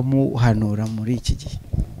mugakwiye kuba muhanura muri iki gihe?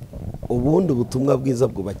 Ubundi ubutumwa bwiza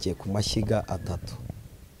bwubakiye ku mashyiga 3.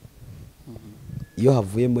 Iyo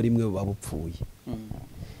havuye muri mwe buba bupfuye.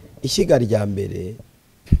 Ishyiga rya mbere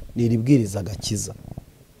ni iribwiriza agakiza,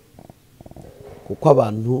 kuko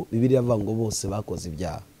abantu Bibiliya avuga ngo bose bakoze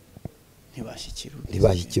ibyaha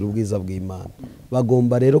ntibashyikira ubwiza bw'Imana.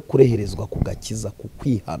 Bagomba rero kureherezwa ku gakiza, ku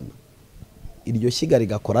kwihana. Iryo shyiga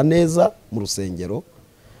rigakora neza mu rusengero,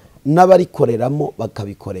 n'abarikoreramo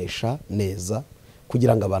bakabikoresha neza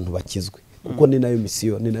kugira ngo abantu bakizwe, kuko ni nayo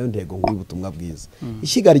misiyo, ni nayo ntego y'ubutumwa bwiza.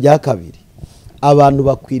 Ishyiga rya kabiri, abantu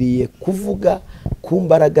bakwiriye kuvuga ku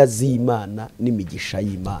mbaraga z'Imana n'imigisha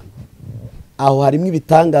y'Imana. Aho harimo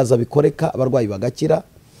ibitangaza bikoreka, abarwayi bagakira,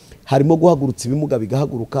 harimo guhagurutsa ibimuga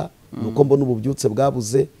bigahaguruka, nuko mbona ububyutse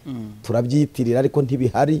bwabuze, turabyitirira ariko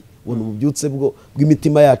ntibihari. Ubona ububyutse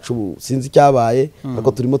bw'imitima yacu sinzi cyabaye,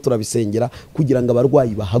 ariko turimo turabisengera kugira ngo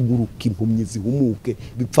abarwayi bahaguruke, impumyi zihumuke,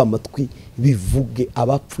 bipfa amatwi bivuge,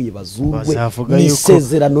 abapfuye bazurwe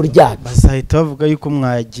n'isezerano ryacu. Bazahita bavuga yuko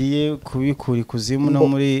mwagiye kubikura ikuzimu no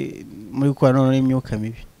muri korana n'imyuka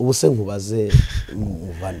mibi. Ubu se nkubaze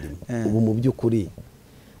muvandimwe, ubu mu by'ukuri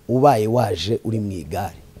ubaye waje uri mu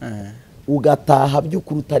igare, ugataha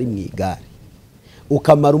by'ukuri utari mu igare,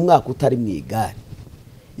 ukamara umwaka utari mu igare,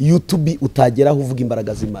 YouTube utageraho uvuga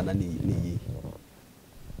imbaraga z'Imana ni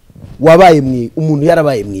wabaye umuntu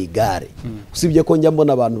yarabaye mu igare. Usibye ko njya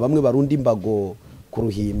mbona abantu bamwe barunda imbago ku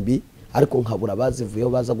ruhimbi, ariko nkabura bazivuyeho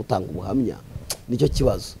baza gutanga ubuhamya. Nicyo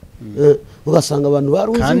kibazo. Ugasanga abantu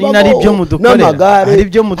barunze imbago n'amagare, ari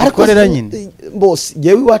byo mudukorera nyine bose.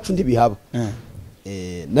 Yewe iwacu ntibihaba,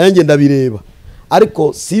 nanjye ndabireba,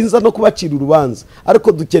 ariko sinza no kubacira urubanza.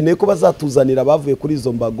 Ariko dukeneye ko bazatuzanira bavuye kuri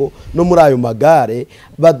izo mbago no muri ayo magare,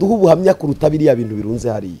 baduha ubuhamya kuruta biriya bintu birunze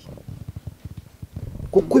hariya,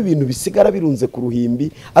 kuko ibintu bisigara birunze ku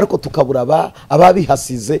ruhimbi, ariko tukabura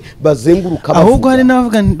ababihasize bazenguruka. Ahubwo hari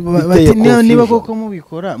n'abavuga bati niba koko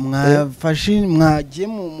mubikora mwagiye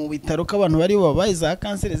mu bitaro ko abantu bari babaye za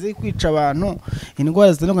kanseri ziri kwica abantu,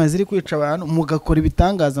 indwara zitandukanye ziri kwica abantu, mugakora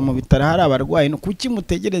ibitangaza mu bitaro hari abarwayi, kuki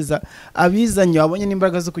mutegereza abizanye babonye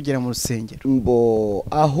n'imbaraga zo kugera mu rusengero?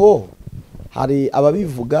 Aho hari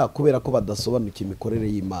ababivuga kubera ko badasobanukiye imikorere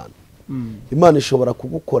y'Imana. Imana ishobora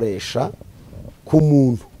kugukoresha ku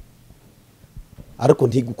muntu, ariko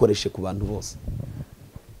ntigukoreshe ku bantu bose.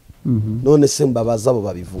 None se mbabaza abo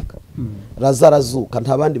babivuga. Lazaro azuka,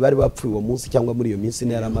 nta bandi bari bapfuye uwo munsi cyangwa muri iyo minsi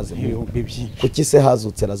ne yaramaze mu byinshi. Kuki se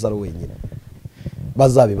hazutse Lazaro wenyine?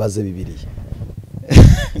 Bazabibaze Bibiliya.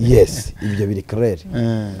 Yes, ibyo biri clair.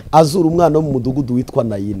 Azura umwana wo mu mudugudu witwa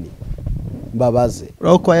Nayini. Mbabaze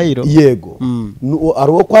ro kwa Yayiro. Yego.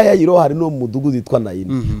 Ari wo kwa Yayiro, hari no mu mudugudu witwa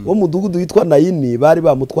Nayini. Wo mudugudu witwa Nayini bari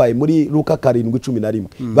bamutwaye muri Luka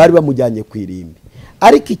 7:11. Bari bamujyanye kwirimbi.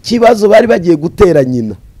 Ariko ikibazo bari bagiye gutera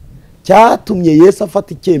nyina cyatumye Yesu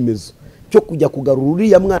afata icyemezo cyo kujya kugarura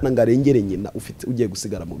uriya mwana ngo arengere nyina ugiye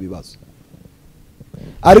gusigara mu bibazo.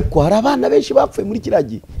 Ariko hari abana benshi bapfuye muri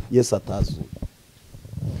kiragi Yesu atazuye.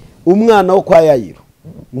 Umwana wo kwa Yayiro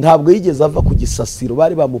ntabwo yigeze ava ku gisasiro,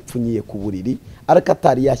 bari bamupfunyiye ku buriri, ariko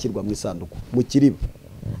atari yashyirwa mu isanduku mu kiriba.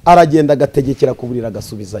 Aragenda agategekera ku buriri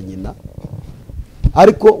agasubiza nyina.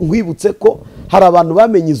 Ariko nkwibutse ko hari abantu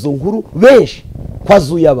bamenye izo nkuru benshi ko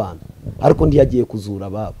azuye abantu, ariko ntiyagiye kuzura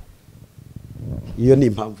ababo. Iyo ni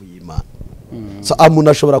impamvu y'Imana. So umuntu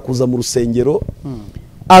ashobora kuza mu rusengero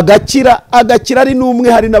agakira ari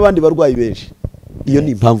n'umwe, hari n'abandi barwayi benshi. Iyo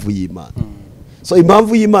ni impamvu y'Imana. So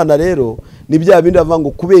impamvu y'Imana rero ni bya bindi bavuga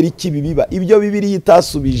ngo kubera iki bibiba. Ibyo Bibiliya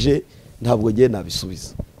itasubije ntabwo giye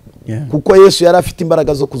nabisubiza. Kuko Yesu yari afite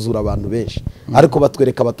imbaraga zo kuzura abantu benshi, ariko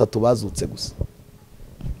batwereka 3 bazutse gusa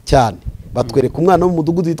cyane. Batwereka umwana wo mu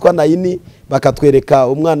mudugudu witwa Nayini, bakatwereka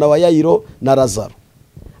umwana wa Yayiro na Lazaro.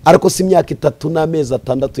 Ariko si imyaka 3 n'amezi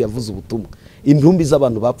 6 yavuze ubutumwa. Intumbi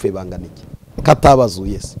z'abantu bapfuye bangana iki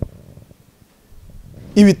katabazuye se?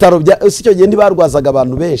 Ibitaro bya si cyo gihe ntibarwazaga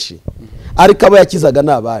abantu benshi, ariko abo yakizaga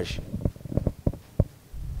nabaje.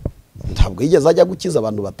 Ntabwo yigeze ajya gukiza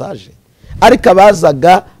abantu bataje, ariko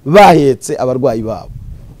abazaga bahetse abarwayi babo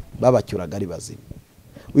babacyuraga ari bazima.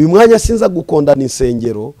 Uyu mwanya sinza gukondana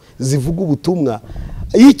insengero zivuga ubutumwa,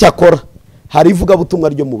 yicyakora hari ivuga butumwa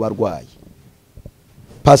ryo mu barwayi.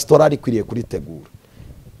 Pastorali kwiriye kuritegura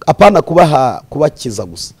apana kubakiza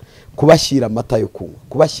gusa, kubashyira amata yo kunywa,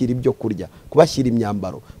 kubashyira ibyo kurya, kubashyira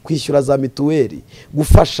imyambaro, kwishyura za mituweli,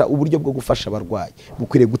 gufasha uburyo bwo gufasha abarwayi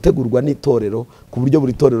bukwiriye gutegurwa n'itorero ku buryo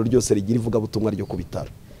buri torero ryose rigira ivugabutumwa ryo ku bitaro.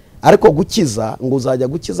 Ariko gukiza ngo uzajya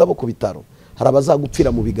gukiza abo ku bitaro, hari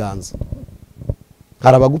abazagupfira mu biganza,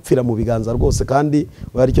 hari abagupfira mu biganza rwose, kandi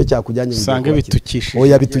ari cyo cyakujyanye usanga bitukishije,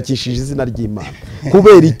 oya bitukishije izina ry'Imana.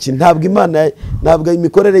 Kubera iki? Ntabwo Imana, ntabwo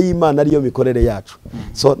imikorere y'Imana ariyo mikorere yacu.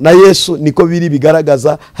 So na Yesu niko biri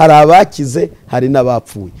bigaragaza, hari abakize hari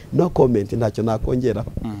n'abapfuye. No comment, ntacyo nakongera.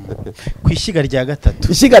 Ku ishyiga rya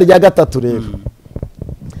gatatu, ishyiga rya gatatu rero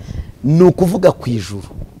ni ukuvuga ku ijuru,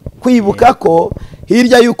 kwibuka ko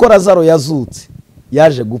hirya y'uko Lazaro yazutse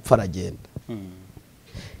yaje gupfa aragenda,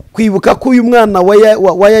 kwibuka ko uyu mwana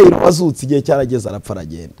wa Yayiro wazutse igihe cyarageze arapfa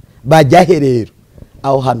aragenda. Bajya he rero?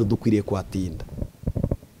 Aho hantu dukwiriye kuhatinda.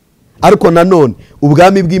 Ariko nanone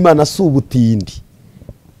ubwami bw'Imana si ubutindi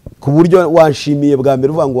ku buryo wanshimiye bwa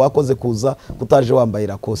mbere uvuga ngo wakoze kuza kutaje wambaye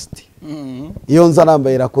Lacoste. Iyo nza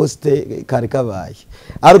nambaye Lacoste kari kabaye.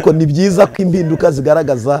 Ariko ni byiza ko impinduka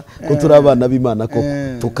zigaragaza ko turi abana b'Imana, ko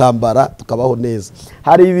tukambara tukabaho neza.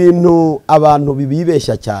 Hari ibintu abantu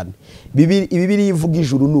bibibeshya cyane. Bibiri ivuga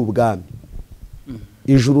ijuru ni ubwami.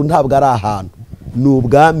 Ijuru ntabwo ari ahantu, ni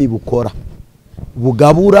ubwami bukora,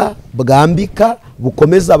 bugabura, bwambika,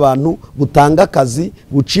 bukomeza abantu, butanga akazi,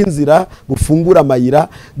 buca inzira, bufungura amayira,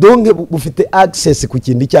 donc bufite access ku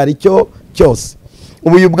kintu cyari cyo cyose.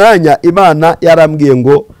 Ubu uyu mwanya Imana yarambwiye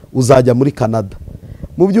ngo uzajya muri Canada.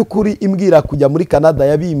 Mu by'ukuri imbwira kujya muri Canada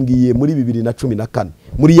yabimbwiye muri 2014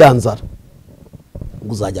 muri yanzara,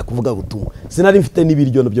 ngo uzajya kuvuga butumwa. Sinari mfite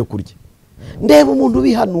n'ibiryo byo kurya, ndeba umuntu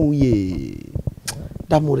bihanuye,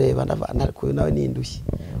 ndamureba ariko nawe n'indushyi,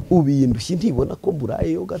 ubindushyi ntibona ko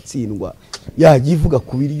mburaye yo gatsindwa, yagivuga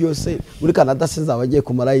ku biryo se muri Canada se nzaba agiye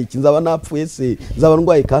kumara iki, nzaba napfuye se, nzaba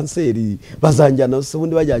ndwaye kanseri, bazanjyana se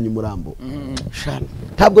ubundi bajyanye umurambo.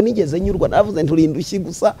 Ntabwo nigeze nyurwa, navuze nturindushyi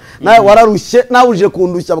gusa, nawe wararushye, nawe uje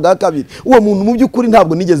kundushya bwa kabiri. Uwo muntu mu by'ukuri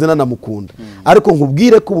ntabwo nigeze nanamukunda, ariko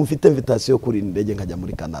nkubwire ko mfite invitation yo kuri indege nkajya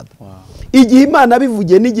muri Canada. Igihe Imana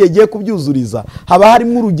bivugiye n'igihe giye kubyuzuriza, haba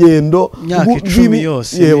harimo urugendo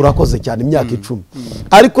yose. Urakoze cyane, imyaka 10.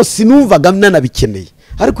 Ariko sinumvaga nanabikeneye,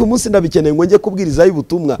 ariko uyu munsi ndabikeneye ngo njye kubwiriza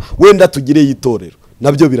y'ubutumwa, wenda tugire yitorero,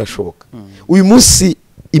 nabyo birashoboka. Uyu munsi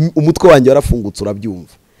umutwe wanjye warafungutse,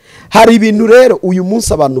 urabyumva. Hari ibintu rero uyu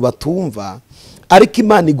munsi abantu batumva, ariko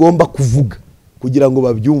Imana igomba kuvuga kugira ngo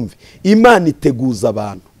babyumve. Imana iteguza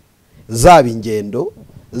abantu, zaba ingendo,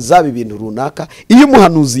 zaba ibintu runaka. Iyo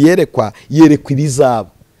umuhanuzi yerekwa ibizaba,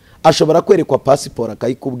 ashobora kwerekwa pasiporo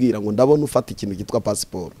akayikubwira ngo ndabona ufata ikintu cyitwa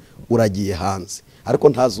pasiporo, uragiye hanze, ariko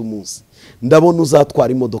ntazi umunsi. Ndabona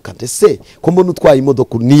uzatwara imodoka, ndetse ko mbona utwaye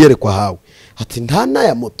imodoka niyerekwa hawe, ati nta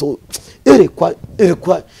naya moto,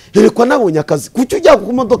 erekwa nabonye akazi. Kuki ujya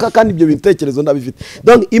ku modoka kandi ibyo bitekerezo ndabifite?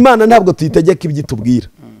 Donc Imana ntabwo tuyitegeka ibyo itubwira.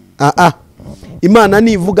 Imana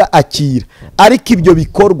nivuga akira, ariko ibyo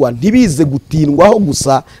bikorwa ntibize gutindwaho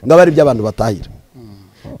gusa ngo abari by'abantu batahira.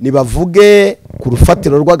 Nibavuge ku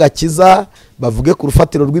rufatiro rw'agakiza, bavuge ku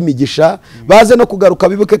rufatiro rw'imigisha, baze no kugaruka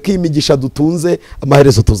bibuke ko imigisha dutunze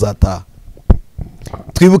amaherezo tuzataha.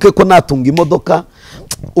 Twibuke ko natunga imodoka,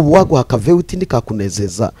 ubu waguha kave utindi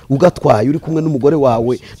kakunezeza, ugatwaye uri kumwe n'umugore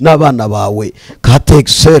wawe n'abana bawe, ka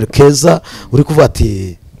texel keza, uri kuvuga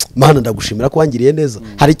ati Mana ndagushimira ko wangiriye neza.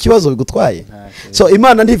 Hari ikibazo bigutwaye? So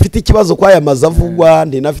Imana ntifite ikibazo kwa aya mazavugwa,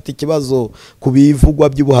 ntinafite ikibazo kubivugwa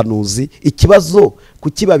by'ubuhanuzi. Ikibazo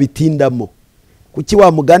kukiba bitindamo, kuki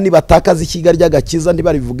wa mugani batakaza ishyiga ry'agakiza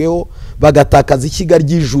ntibarivugeho, bagatakaza ishyiga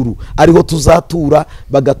ry'ijuru, ariho tuzatura,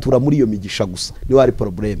 bagatura muri iyo migisha gusa. Ni wari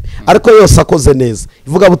problem. Ariko yose akoze neza,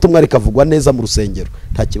 ivuga butumwa rikavugwa neza mu rusengero,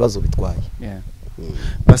 nta kibazo bitwaye.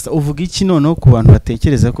 Pastor, uvuga iki noneho ku bantu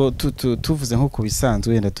batekereza ko tuvuze nko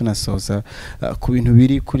kubisanzwe, wenda tunasoza ku bintu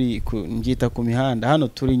biri kuri ngita ku mihanda hano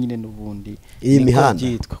turi nyine n'ubundi iyi mihanda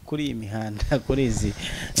byitwa kuri iyi mihanda, kuri izi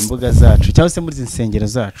imbuga zacu cyangwa se muri izi nsengero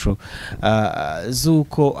zacu,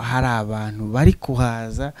 zuko hari abantu bari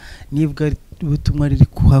kuhaza nibwo ubutumwa riri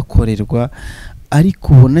kuhakorerwa,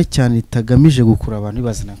 ariko ubona cyane ritagamije gukura abantu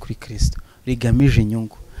bazana kuri Kristo, rigamije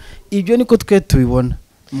inyungu. Ibyo niko twe tubibona.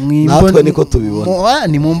 Natwe niko tubibona.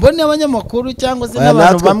 Ni mu mboni y'abanyamakuru cyangwa se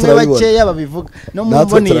n'abantu bamwe bakeya babivuga, no mu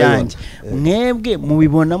mboni yanjye. Mwebwe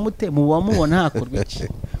mubibona mute? Mubona hakorwa iki?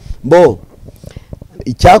 Mbo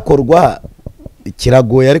icyakorwa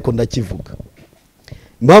kiragoye, ariko ndakivuga.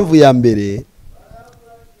 Impamvu ya mbere,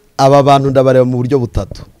 aba bantu ndabareba mu buryo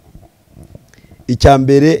butatu. Icya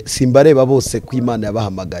mbere, simbareba bose ko Imana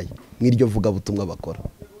yabahamagaye mw'iryo vuga butumwa bakora.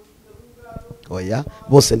 Oya,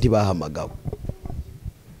 bose ntibahamagawe.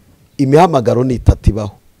 Imihamagaro ni itatu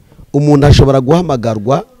ibaho. umuntu ashobora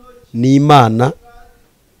guhamagarwa n'Imana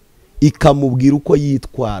ikamubwira uko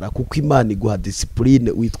yitwara, kuko Imana iguha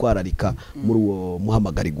discipline witwararika muri uwo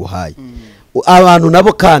muhamagaro iguhaye. Abantu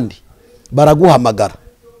nabo kandi baraguhamagara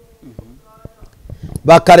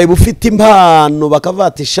bakareba ufite impano,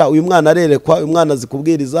 bakavatisha uyu mwana arerekwa, uyu mwana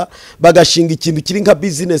zikubwiriza, bagashinga ikintu kiri nka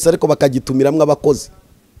business ariko bakagitumiramwe abakozi.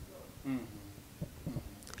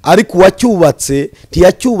 Ariko wacyubatse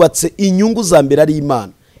ntiyacyubatse inyungu za mbere ari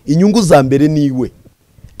Imana, inyungu za mbere niwe.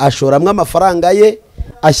 Ashoramwe amafaranga ye,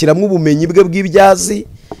 ashyiramo ubumenyi bwe bw'ibyazi,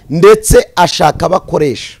 ndetse ashaka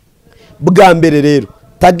abakoresha. Bwa mbere rero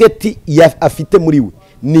target afite muri we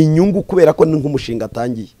ni inyungu, kubera ko ni nk'umushinga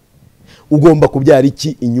atangiye. Ugomba kubyara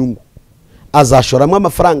iki? Inyungu. Azashoramo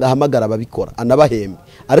amafaranga, ahamagara ababikora, anabahembe,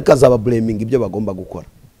 ariko azaba blaming ibyo bagomba gukora.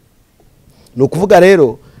 No kuvuga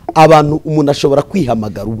rero abantu, umuntu ashobora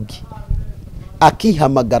kwihamagara ubwe,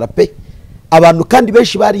 akihamagara pe. Abantu kandi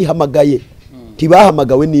benshi barihamagaye,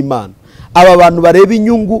 ntibahamagawe n'Imana. Aba bantu bareba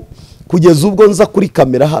inyungu, kugeza ubwo nza kuri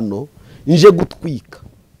kamera hano nje gutwika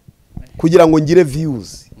kugira ngo ngire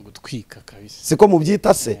views. Gutwika kabisa, siko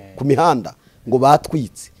mubyita se ku mihanda ngo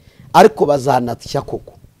batwitse, ariko bazanatya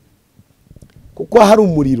koko, kuko hari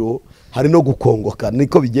umuriro, hari no gukongoka.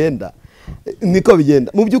 Niko bigenda, niko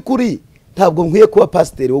bigenda. Mu byukuri ntabwo nkwiye kuba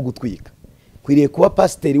pasiteri wo gutwika, kwiriye kuba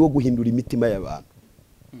pasiteri wo guhindura imitima y'abantu.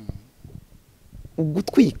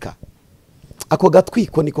 Gutwika, ako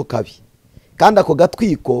gatwiko niko kabi, kandi ako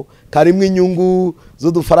gatwiko karimo inyungu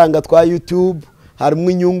z'udufaranga twa YouTube, harimo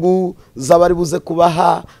inyungu z'abari buze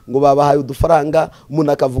kubaha ngo babahaye udufaranga.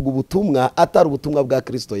 Umuntu akavuga ubutumwa atari ubutumwa bwa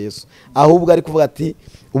Kristo Yesu, ahubwo ari kuvuga ati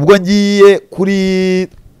ubwo ngiye kuri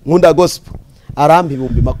Nkundagospel arampa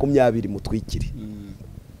 20,000 mutwikire,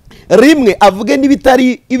 rimwe avuge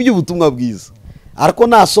n'ibitari iby'ubutumwa bwiza, ariko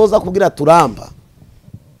nasoza kugira turamba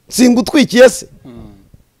singutwikiye se.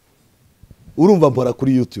 Urumva mpora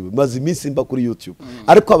kuri YouTube, maze iminsi mba kuri YouTube,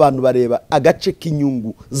 ariko abantu bareba agace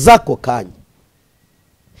k'inyungu zako kanya.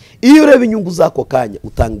 Iyo ureba inyungu zako kanya,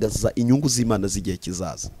 utangaza inyungu z'Imana z'igihe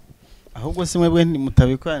kizaza. Ahubwo se mwebwe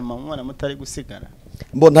mutabikora mwana mutari gusigara.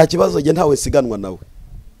 Mbo nta kibazo nge ntawe siganwa nawe.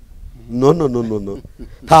 No.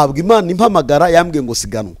 Ntabwo Imana impamagara yambwiye ngo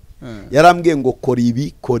siganwa. Yarambwiye ngo kora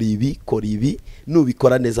ibi,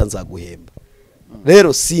 nubikora neza nzaguhemba.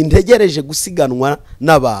 Rero sintegereje gusiganwa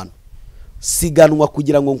n'abantu, siganwa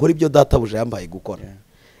kugira ngo nkore ibyo databuja yambaye gukora.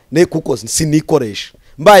 Ne kuko sinikoresha,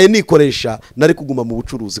 mbaye nikoresha nari kuguma mu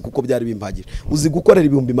bucuruzi kuko byari bimpagije. Uzi gukorera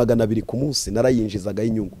 200,000 ku munsi, narayinjizaga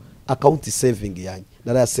inyungu. Account saving yanjye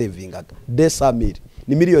narayasavingaga 200,000,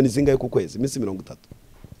 ni miliyoni zingaye ku kwezi, iminsi 30.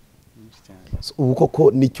 Ubu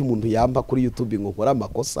koko nicyo umuntu yamba kuri YouTube ngo nkora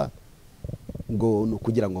amakosa ngo no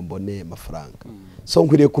kugira ngo mbone amafaranga. So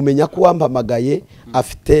nkwiriye kumenya ko wampamagaye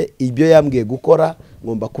afite ibyo yambwiye gukora,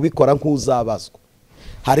 ngomba kubikora nk'uzabazwa.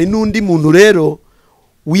 Hari n'undi muntu rero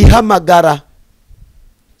wihamagara,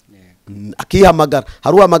 akihamagara,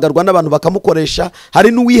 hari uhamagarwa n'abantu bakamukoresha,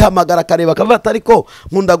 hari n'uwihamagara akareba akavuga ariko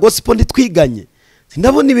Nkundagospel ntitwiganye,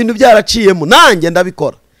 ndabona ibintu byaraciyemo nanjye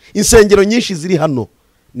ndabikora. Insengero nyinshi ziri hano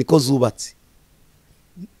niko zubatse,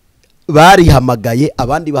 barihamagaye,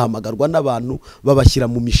 abandi bahamagarwa n'abantu babashyira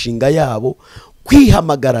mu mishinga yabo.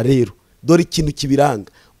 Kwihamagara rero dore ikintu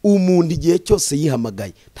kibiranga. Umuntu igihe cyose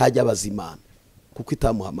yihamagaye ntajya abaza Imana kuko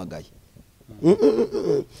itamuhamagaye.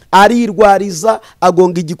 Arirwariza,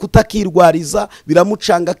 agonga igikuta akirwariza,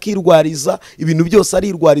 biramucanga akirwariza, ibintu byose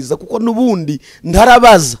arirwariza, kuko nubundi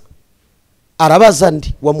ntarabaza, arabaza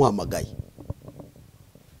ndi wamuhamagaye,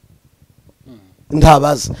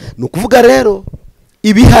 ntabaza. Ni ukuvuga rero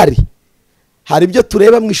ibihari, hari ibyo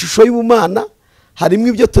tureba mu ishusho y'Ubumana, harimo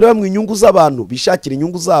ibyo tureba mu inyungu z'abantu bishakira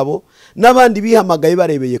inyungu zabo, n'abandi bihamagaye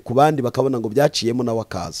barebeye ku bandi bakabona ngo byaciyemo nawe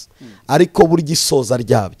akaza. Ariko burya isoza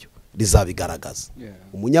ryabyo rizabigaragaza.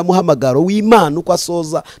 Umunyamuhamagaro w'Imana uko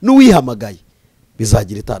asoza n'uwihamagaye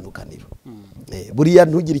bizagira itandukaniro. Buriya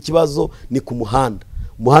ntugire ikibazo ni ku muhanda.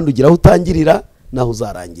 Umuhanda ugira aho utangirira naho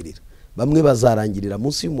uzarangirira. Bamwe bazarangirira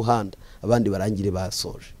munsi y'umuhanda, abandi barangire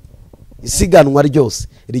basoje. Isiganwa ryose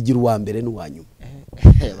rigira uwa mbere n'uwa nyuma.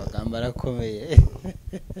 Bagamba rakomeye.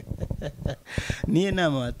 Niye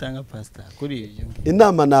nama watanga pastor kuri ibyo?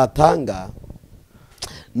 Inama natanga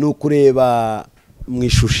ni ukureba mu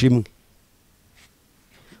ishusho imwe,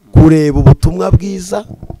 kureba ubutumwa bwiza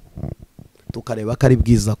tukareba ko ari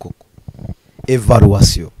bwiza koko.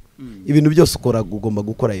 Evaluation, ibintu byose ukora ugomba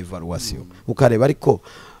gukora evaluation ukareba. Ariko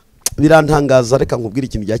birantangaza, reka nkubwire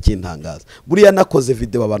ikintu cyakintangaza. Buriya nakoze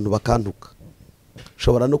video abantu bakantuka,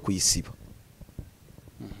 shobora no kuyisiba.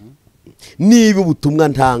 Niba ubutumwa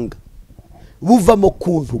ntanga buvamo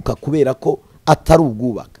kuntuka kubera ko atari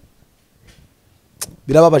ubwubaka,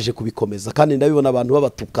 birababaje kubikomeza kandi ndabibona abantu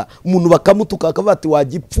babatuka umuntu bakamutuka akavuga ati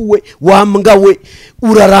wagipfuwe wambwa we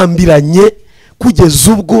urarambiranye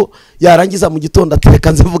kugeza ubwo yarangiza mu gitondo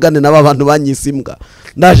atereka nze mvugane n'aba bantu banyisimbwa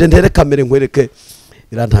ndaje ntere kamere nkwereke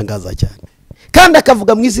birantangaza cyane kandi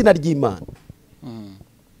akavuga mu izina ry'Imana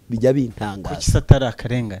bijya bintangaza kuki satara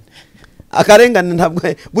akarengane ntabwo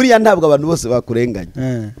buriya ntabwo abantu bose bakurenganya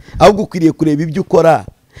ahubwo ukwiriye kureba ibyo ukora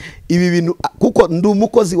ibi bintu kuko ndi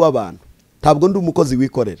umukozi w'abantu ntabwo ndi umukozi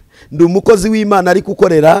wikorera ndi umukozi w'Imana ariko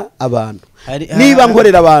ukorera abantu niba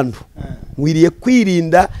nkorera abantu wiriye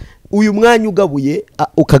kwirinda uyu mwanya ugabuye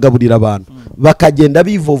ukagaburira abantu bakagenda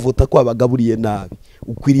bivovota ko abagaburiye nabi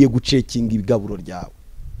ukwiriye gucekinga ibigaburo ryawe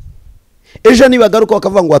ejo nibagaruka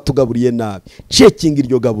bakavuga ngo watugaburiye nabi cekinga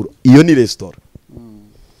iryo gaburo iyo ni restaurant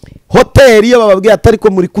hoteli iyo bababwiye atari ko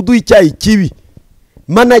muri kuduha icyayi kibi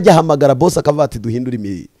manager hamagara boss akavuga ati duhindura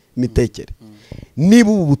imitekere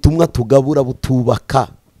niba ubu butumwa tugabura butubaka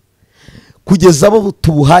kugeza abo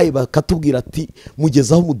butubuhaye bakatubwira ati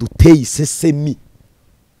mugezaho muduteye isesemi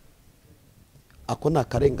ako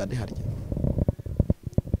nakarengane harya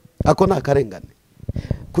ako nakarengane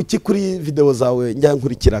kuki kuri video zawe njya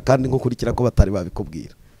nkurikira kandi nkurikira ko batari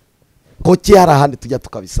babikubwira ko cyara handi tujya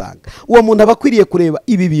tukabisanga uwo muntu abakwiriye kureba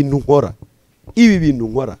ibi bintu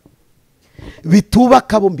nkora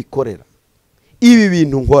bitubaka bo mbikorera ibi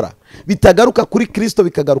bintu nkora bitagaruka kuri Kristo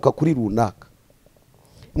bikagaruka kuri runaka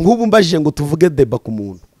nk'ubu mbajije ngo tuvuge deba ku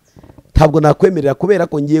muntu ntabwo nakwemerera kubera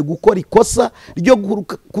ko ngiye gukora ikosa ryo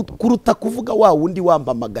kuruta kuvuga wa wundi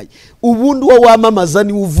wambamagaye ubundi wo wamamaza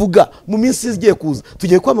ni uvuga mu minsi igiye kuza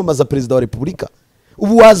tugiye kwamamaza Perezida wa Repubulika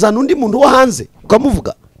ubu wazana undi muntu wo hanze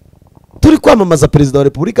ukamuvuga turi kwamamaza Perezida wa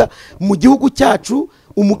Repubulika mu gihugu cyacu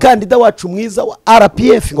umukandida wacu mwiza wa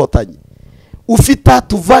RPF Inkotanyi ufita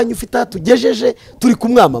tuvanye ufita tugejeje turi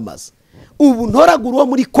kumwamamaza ubu ntoragura uwo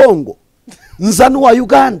muri Kongo nzana wa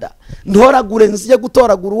Uganda ntoragure nzije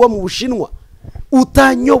gutoragura uwo mu Bushinwa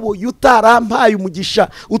utanyoboye utarampaye umugisha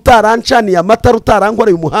utarancaniye amatara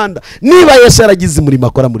utarankoreye umuhanda niba Yesu yaragize umurimo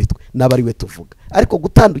akora muri twe nabari we tuvuga ariko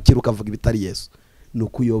gutandukira ukavuga ibitari Yesu no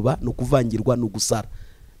kuyoba no kuvangirwa no gusara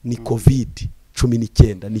ni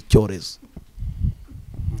COVID-19 ni cyorezo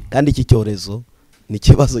kandi iki cyorezo ni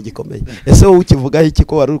kibazo gikomeye ese wowe ukivuga iki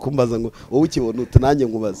ko wari kumbaza ngo wowe ukibona utunange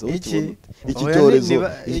nkubaza iki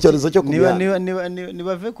cyorezo cyo kumihanda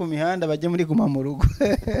niba ve ku mihanda bajye muri guma mu rugo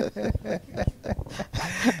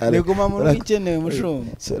ni guma mu rugo ikenewe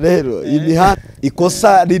mushumba rero imihanda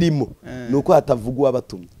ikosa ririmo nuko hatavugwa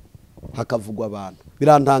abatumye hakavugwa abantu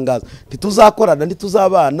birantangaza ntituzakorana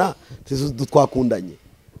ntituzabana twakundanye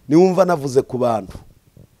niwumva navuze ku bantu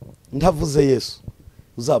ndavuze Yesu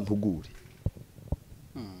uzampugure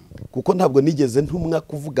kuko ntabwo nigeze ntumwa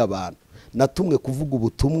kuvuga abantu natumwe kuvuga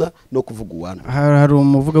ubutumwa no kuvuga uwantu hari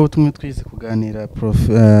umuvuga butumwe twize kuganira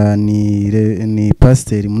ni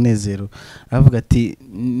Pastor Munezero aravuga ati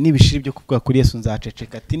nibishiri byo kuvuga kuri Yesu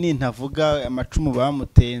nzaceceka ati nintavuga amacumu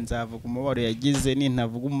bamuteye nzavuga umubaro yagize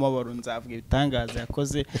nintavuga umubaro nzavuga ibitangaza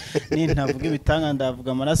yakoze nintavuga ibitangaza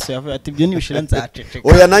ndavuga amaraso yavuye ati ibyo nibishira nzaceceka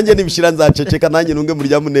oya nanjye nibishira nzaceceka nanjye nunge muri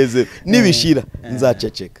rya Munezero nibishira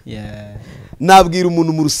nzaceceka nabwira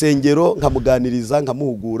umuntu mu rusengero nkamuganiriza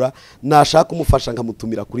nkamuhugura nashaka kumufasha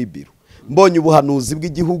nkamutumira kuri biro mbonye ubuhanuzi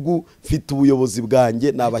bw'igihugu mfite ubuyobozi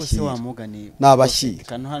bwanjye nabashyira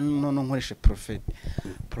kandi hano nkoreshe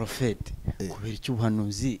prophet kubera icyo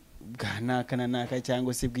ubuhanuzi bwa naka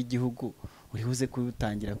cyangwa se bw'igihugu uribuze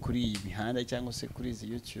kubutangira kuri iyi mihanda cyangwa se kuri izi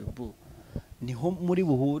YouTube niho muri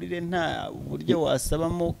buhurire nta buryo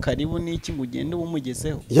wasabamo karibu n'iki ngo ugende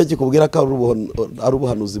umugezeho iyo kikubwira ko ari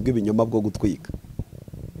ubuhanuzi bw'ibinyoma bwo gutwika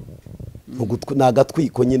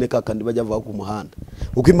nagatwiko nyine kakandi bajya bavuga ku muhanda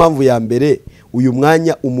uko impamvu ya mbere uyu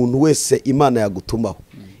mwanya umuntu wese Imana yagutumaho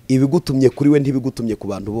ibigutumye kuri we ntibigutumye ku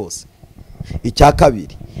bantu bose icya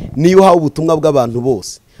kabiri niyo uhawe ubutumwa bw'abantu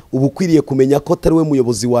bose uba ukwiriye kumenya ko atari we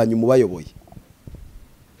muyobozi wanyu mubayoboye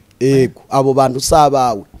ego abo bantu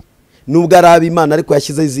sabawe nubwo araba Imana ariko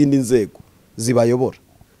yashyizeho izindi nzego zibayobora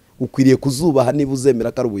ukwiriye kuzubaha niba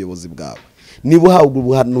uzemera ko ari ubuyobozi bwawe niba uhawe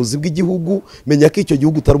ubuhanuzi bw'igihugu menya ko icyo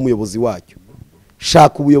gihugu utari umuyobozi wacyo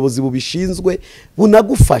shaka ubuyobozi bubishinzwe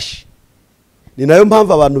bunagufashe ni nayo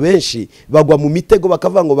mpamvu abantu benshi bagwa mu mitego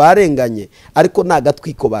bakavuga ngo barenganye ariko nta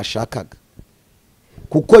gatwiko bashakaga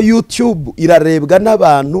kuko YouTube irarebwa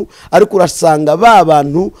n'abantu ariko urasanga ba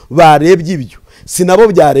bantu barebye ibyo sinabo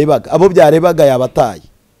byarebaga abo byarebaga yabataye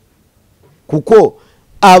kuko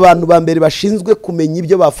abantu ba mbere bashinzwe kumenya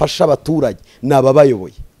ibyo bafasha abaturage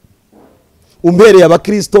nababayoboye umbereye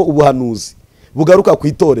abakristo ubuhanuzi bugaruka ku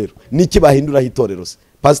itorero niki bahindura itorero se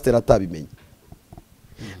pastor atabimenye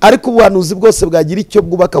ariko ubuhanuzi bwose bwagira icyo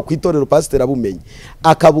bwubaka ku itorero pasiteri abumenye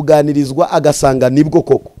akabuganirizwa agasanga nibwo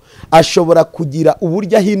koko ashobora kugira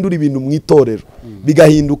uburyo ahindura ibintu mu itorero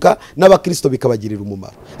bigahinduka n'abakristo bikabagirira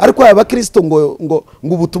umumaro. Ariko aba bakristo ngo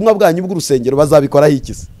ubutumwa bwanyu bw'urusengero bazabikoraho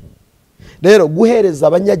ikizi. Rero guhereza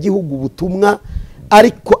abanyagihugu ubutumwa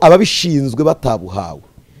ariko ababishinzwe batabuhawe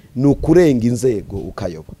ni ukurenga inzego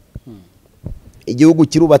ukayoba. Igihugu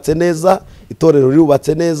kirubatse neza, itorero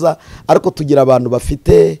rirubatse neza, ariko tugira abantu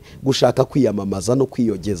bafite gushaka kwiyamamaza no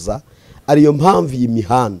kwiyogeza, ariyo mpamvu iyi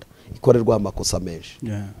mihanda ikorerwa amakosa menshi.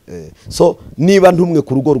 So niba ntumwe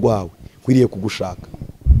ku rugo rwawe kwiriye kugushaka,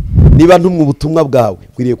 niba ntumwe ubutumwa bwawe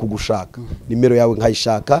kwiriye kugushaka, nimero yawe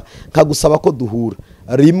nkayishaka nkagusaba ko duhura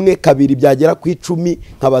rimwe kabiri byagera ku 10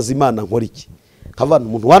 nkabaza Imana nkora iki, nkavana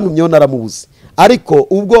umuntu wantumyeho naramubuze, ariko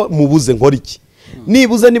ubwo mubuze nkora iki.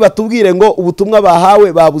 Nibuze nibatubwire ngo ubutumwa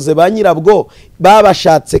bahawe babuze ba nyirabwo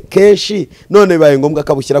babashatse kenshi none bibaye ngombwa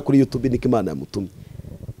kabushyira kuri YouTube niko Imana yamutumye.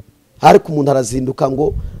 Ariko umuntu arazinduka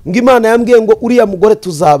ngo Imana yambwiye ngo uriya mugore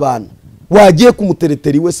tuzabana, wagiye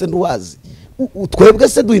kumutereteri wese ntuwazi, twebwe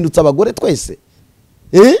se duhindutse abagore twese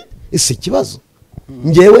isi kibazo.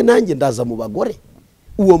 Ngewe nanjye ndaza mu bagore,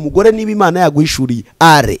 uwo mugore niba Imana yaguhishuriye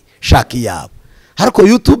are shaki yabo, ariko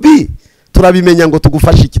YouTube turabimenya ngo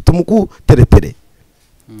tugufashe iki tumukuteretere.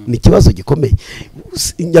 Ni kibazo gikomeye.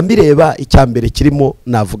 Njya mbireba icyambere kirimo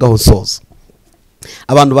navugaho soza,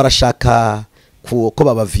 abantu barashaka ko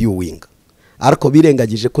baba viewing, ariko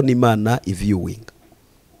birengagije ko n'Imana i-viewing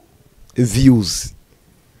views.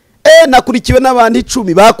 Nakurikiwe n'abandi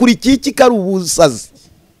 10 bakurikiye iki kari ubusazi.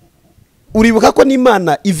 Uribuka ko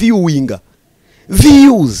n'Imana i-viewing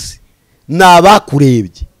views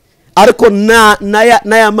nabakurebye, ariko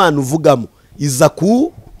na ya Mana uvugamo iza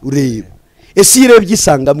kureba. Ese irebye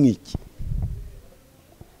isanga mwiki?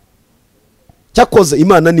 Cyakoze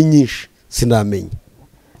Imana ni nyinshi sinamenye,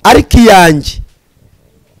 ariko iyanjye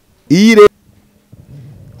ire.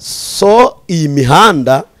 So iyi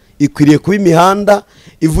mihanda ikwiriye kuba imihanda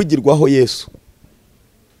ivugirwaho Yesu.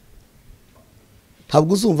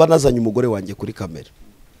 Ntabwo uzumva nazanye umugore wanjye kuri kamera,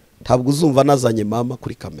 ntabwo uzumva nazanye mama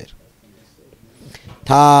kuri kamera,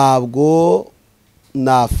 ntabwo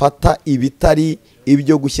nafata ibitari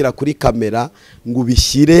ibyo gushyira kuri kamera ngo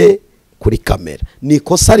bishyire kuri kamera. Ni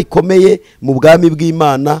ikosa rikomeye mu bwami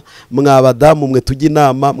bw'Imana. Mwabadamu mwe tujya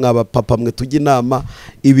inama, mwabapapa mwe tujya inama,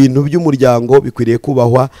 ibintu by'umuryango bikwiriye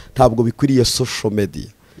kubahwa, ntabwo bikwiriye social media.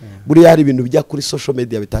 Buriya hari ibintu bijya kuri social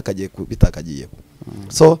media bitakagiye.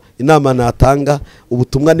 So inama natanga,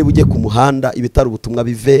 ubutumwa nibujye ku muhanda, ibitari ubutumwa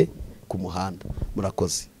bive ku muhanda.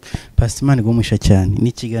 Murakoze. Pastor Imana igumugisha cyane, ni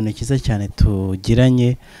ikiganiro cyiza cyane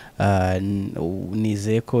tugiranye.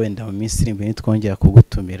 Nizeye ko wenda mu minsi iri imbere twongera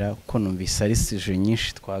kugutumira, kuko numvise ari sije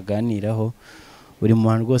nyinshi twaganiraho. Buri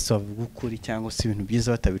muntu rwose wavuga ukuri cyangwa se ibintu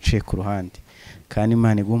byiza batabiciye ku ruhande, kandi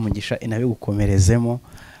Imana igumugisha inabigukomerezemo.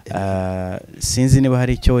 Sinzi niba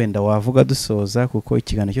hari icyo wenda wavuga dusoza, kuko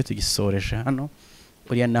ikiganiro cyo tugisoreje hano,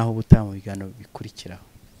 buriya naho ubutaha mu biganiro bikurikiraho.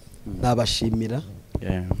 Nabashimira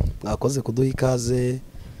mwakoze kuduha ikaze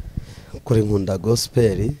kuri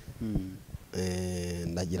Nkundagospel.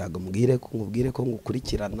 Ndagiraga mubwire ko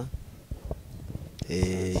ngukurikirana.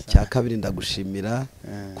 Cya kabiri ndagushimira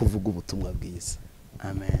kuvuga ubutumwa bwiza.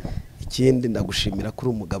 Amen. Ikindi ndagushimira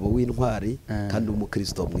kuri umugabo w'intwari kandi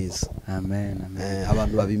umukristo mwiza. Amen.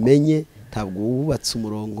 Abantu babimenye, ntabwo wubatse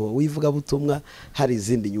umurongo wivuga butumwa hari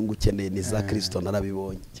izindi nyungu ukeneye niza Kristo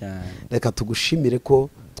narabibonye. Reka tugushimire ko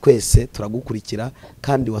twese turagukurikira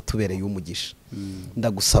kandi watubereye umugisha.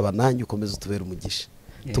 Ndagusaba nanjye ukomeze utubere umugisha.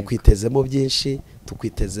 Tukwitezemo byinshi,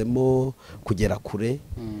 tukwitezemo kugera kure.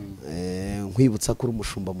 Nkwibutsa kuri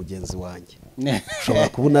umushumba mugenzi wanjye, ushobora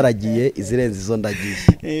kuba unaragiye izirenze izo ndagiye.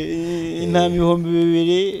 Intama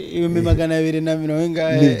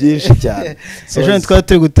 2,240 ni byinshi cyane. Ejo twari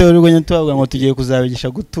turi gutera urwenya tubavuga ngo tugiye kuzabigisha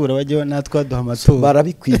gutura, bajye natwe duha amaturo.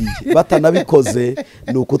 Barabikwiriye, batanabikoze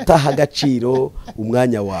ni ukutaha agaciro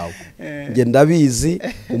umwanya wawe. Nge ndabizi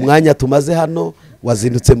umwanya tumaze hano,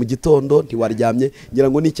 wazindutse mu gitondo ntiwaryamye, ngira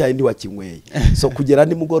ngo n'icyayi ntiwakinyweye. So kugera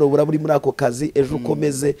nimugoroba buri muri ako kazi, ejo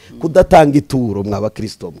ukomeze kudatanga ituro. Mwaba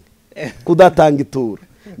Kristo mwe kudatanga ituro.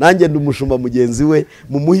 Nanjye ndumushumba mugenzi we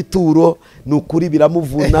mu muhituro nukuri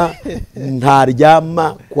biramuvuna.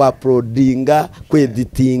 Ntaryama kwa prodinga,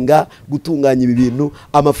 kweditinga, gutunganya ibi bintu,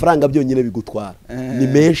 amafaranga byonyine bigutwara ni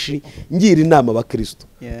menshi. Ngira inama abakristo,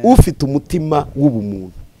 ufite umutima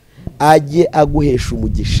w'ubumuntu ajye aguhesha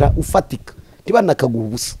umugisha ufatika, ntibanakaguha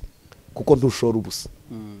ubusa kuko ntushora ubusa.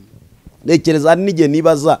 nekereza n'igihe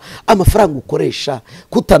nibaza amafaranga ukoresha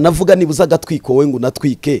kutanavuga nibuza agatwiko we ngo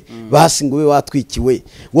unatwike basi ngo we watwikiwe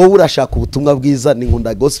wowe urashaka ubutumwa bwiza ni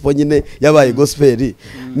Nkundagospel nyine yabaye gospel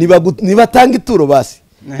niba tanga ituro basi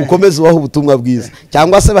ukomeze ubaho ubutumwa bwiza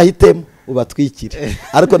cyangwa se bahitemo ubatwikire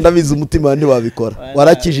ariko ndabizi umutima wandi wabikora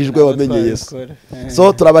warakijijwe wamenye Yesu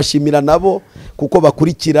so turabashimira nabo kuko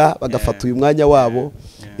bakurikira bagafata uyu mwanya wabo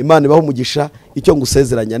Imana ibaho umugisha icyo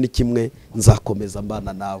ngusezeranya ni kimwe nzakomeza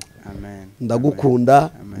mbana nawe ndagukunda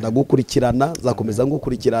ndagukurikirana nzakomeza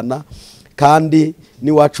ngukurikirana kandi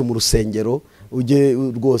ni wacu mu rusengero uje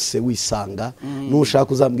rwose wisanga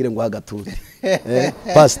nushaka uzambwire ngo hagatuti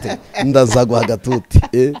pastor ndazaguha hagatuti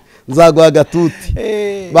nzaguha hagatuti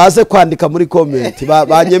baze kwandika muri comment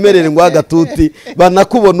banyemerere ngo hagatuti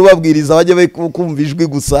banakubona ubabwiriza bajye kumva ijwi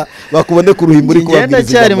gusa bakubone ku ruhimbo uri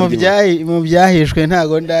kubabwiriza cyari mu byahishwe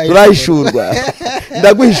ntago turahishurwa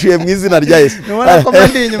ndaguhishuye mu izina rya Yesu nubona ko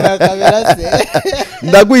ndi inyuma ya kamera se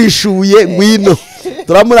ndaguhishuye ngwino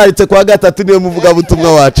turamuraritse kwa gatatu niwe muvuga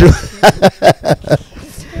butumwa wacu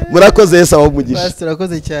murakoze Yesu abumugisha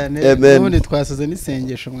turakoze cyane ubundi twasoze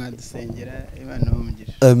n'isengesho mwadusengera Imana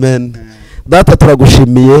umugisha amen data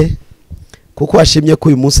turagushimiye kuko washimye ko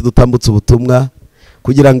uyu munsi dutambutse ubutumwa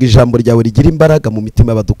kugira ngo ijambo ryawe rigire imbaraga mu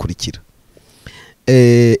mitima y'abadukurikira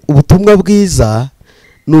ubutumwa bwiza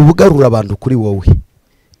ni ubugarura abantu kuri wowe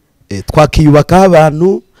twakiyubakaho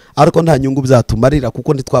abantu ariko nta nyungu byatumarira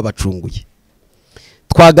kuko ntitwabacunguye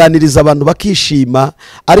twaganiriza abantu bakishima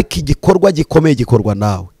ariko igikorwa gikomeye gikorwa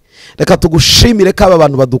nawe reka tugushimire ko aba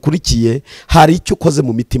bantu badukurikiye hari icyo ukoze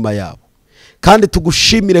mu mitima yabo kandi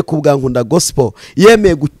tugushimire ku bwa Nkundagospel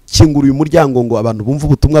yemeye gukingura uyu muryango ngo abantu bumve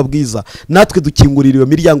ubutumwa bwiza natwe dukingurira iyo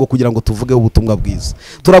miryango kugira ngo tuvuge ubutumwa bwiza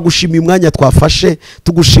turagushimiye umwanya twafashe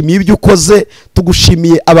tugushimiye ibyo ukoze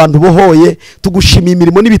tugushimiye abantu bohoye tugushimiye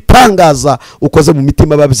imirimo n'ibitangaza ukoze mu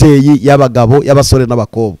mitima y'ababyeyi y'abagabo y'abasore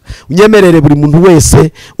n'abakobwa unyemerere buri muntu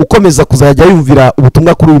wese ukomeza kuzajya yumvira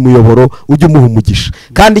ubutumwa kuri uyu muyoboro ujye umuha umugisha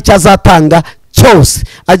kandi icyo azatanga cyose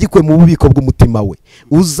agikwe mu bubiko bw'umutima we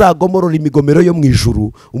uzagomorora imigomero yo mu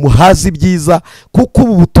ijuru umuhazi ibyiza kuko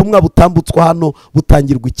ubu butumwa butambutswa hano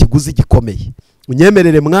butangirwa ikiguzi gikomeye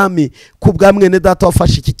unyemerere mwami ku bwa mwene data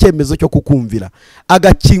wafashe iki cyemezo cyo kukumvira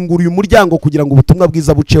agakingura uyu muryango kugira ngo ubutumwa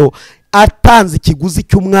bwiza buceho atanze ikiguzi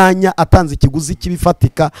cy'umwanya atanze ikiguzi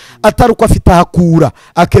cy'ibifatika atari uko afite ahakura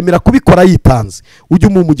akemera kubikora yitanze ujye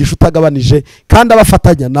umugisha utagabanije kandi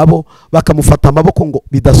abafatanya nabo bakamufata amaboko ngo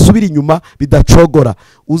bidasubira inyuma bidacogora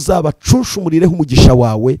uzabacunshumurireho umugisha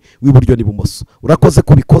wawe w'iburyo n'ibumoso urakoze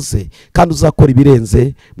kubikoze kandi uzakora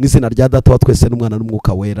ibirenze mu izina rya data wa twese n'umwana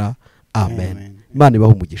n'umwuka wera amen Imana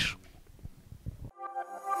ibaho umugisha.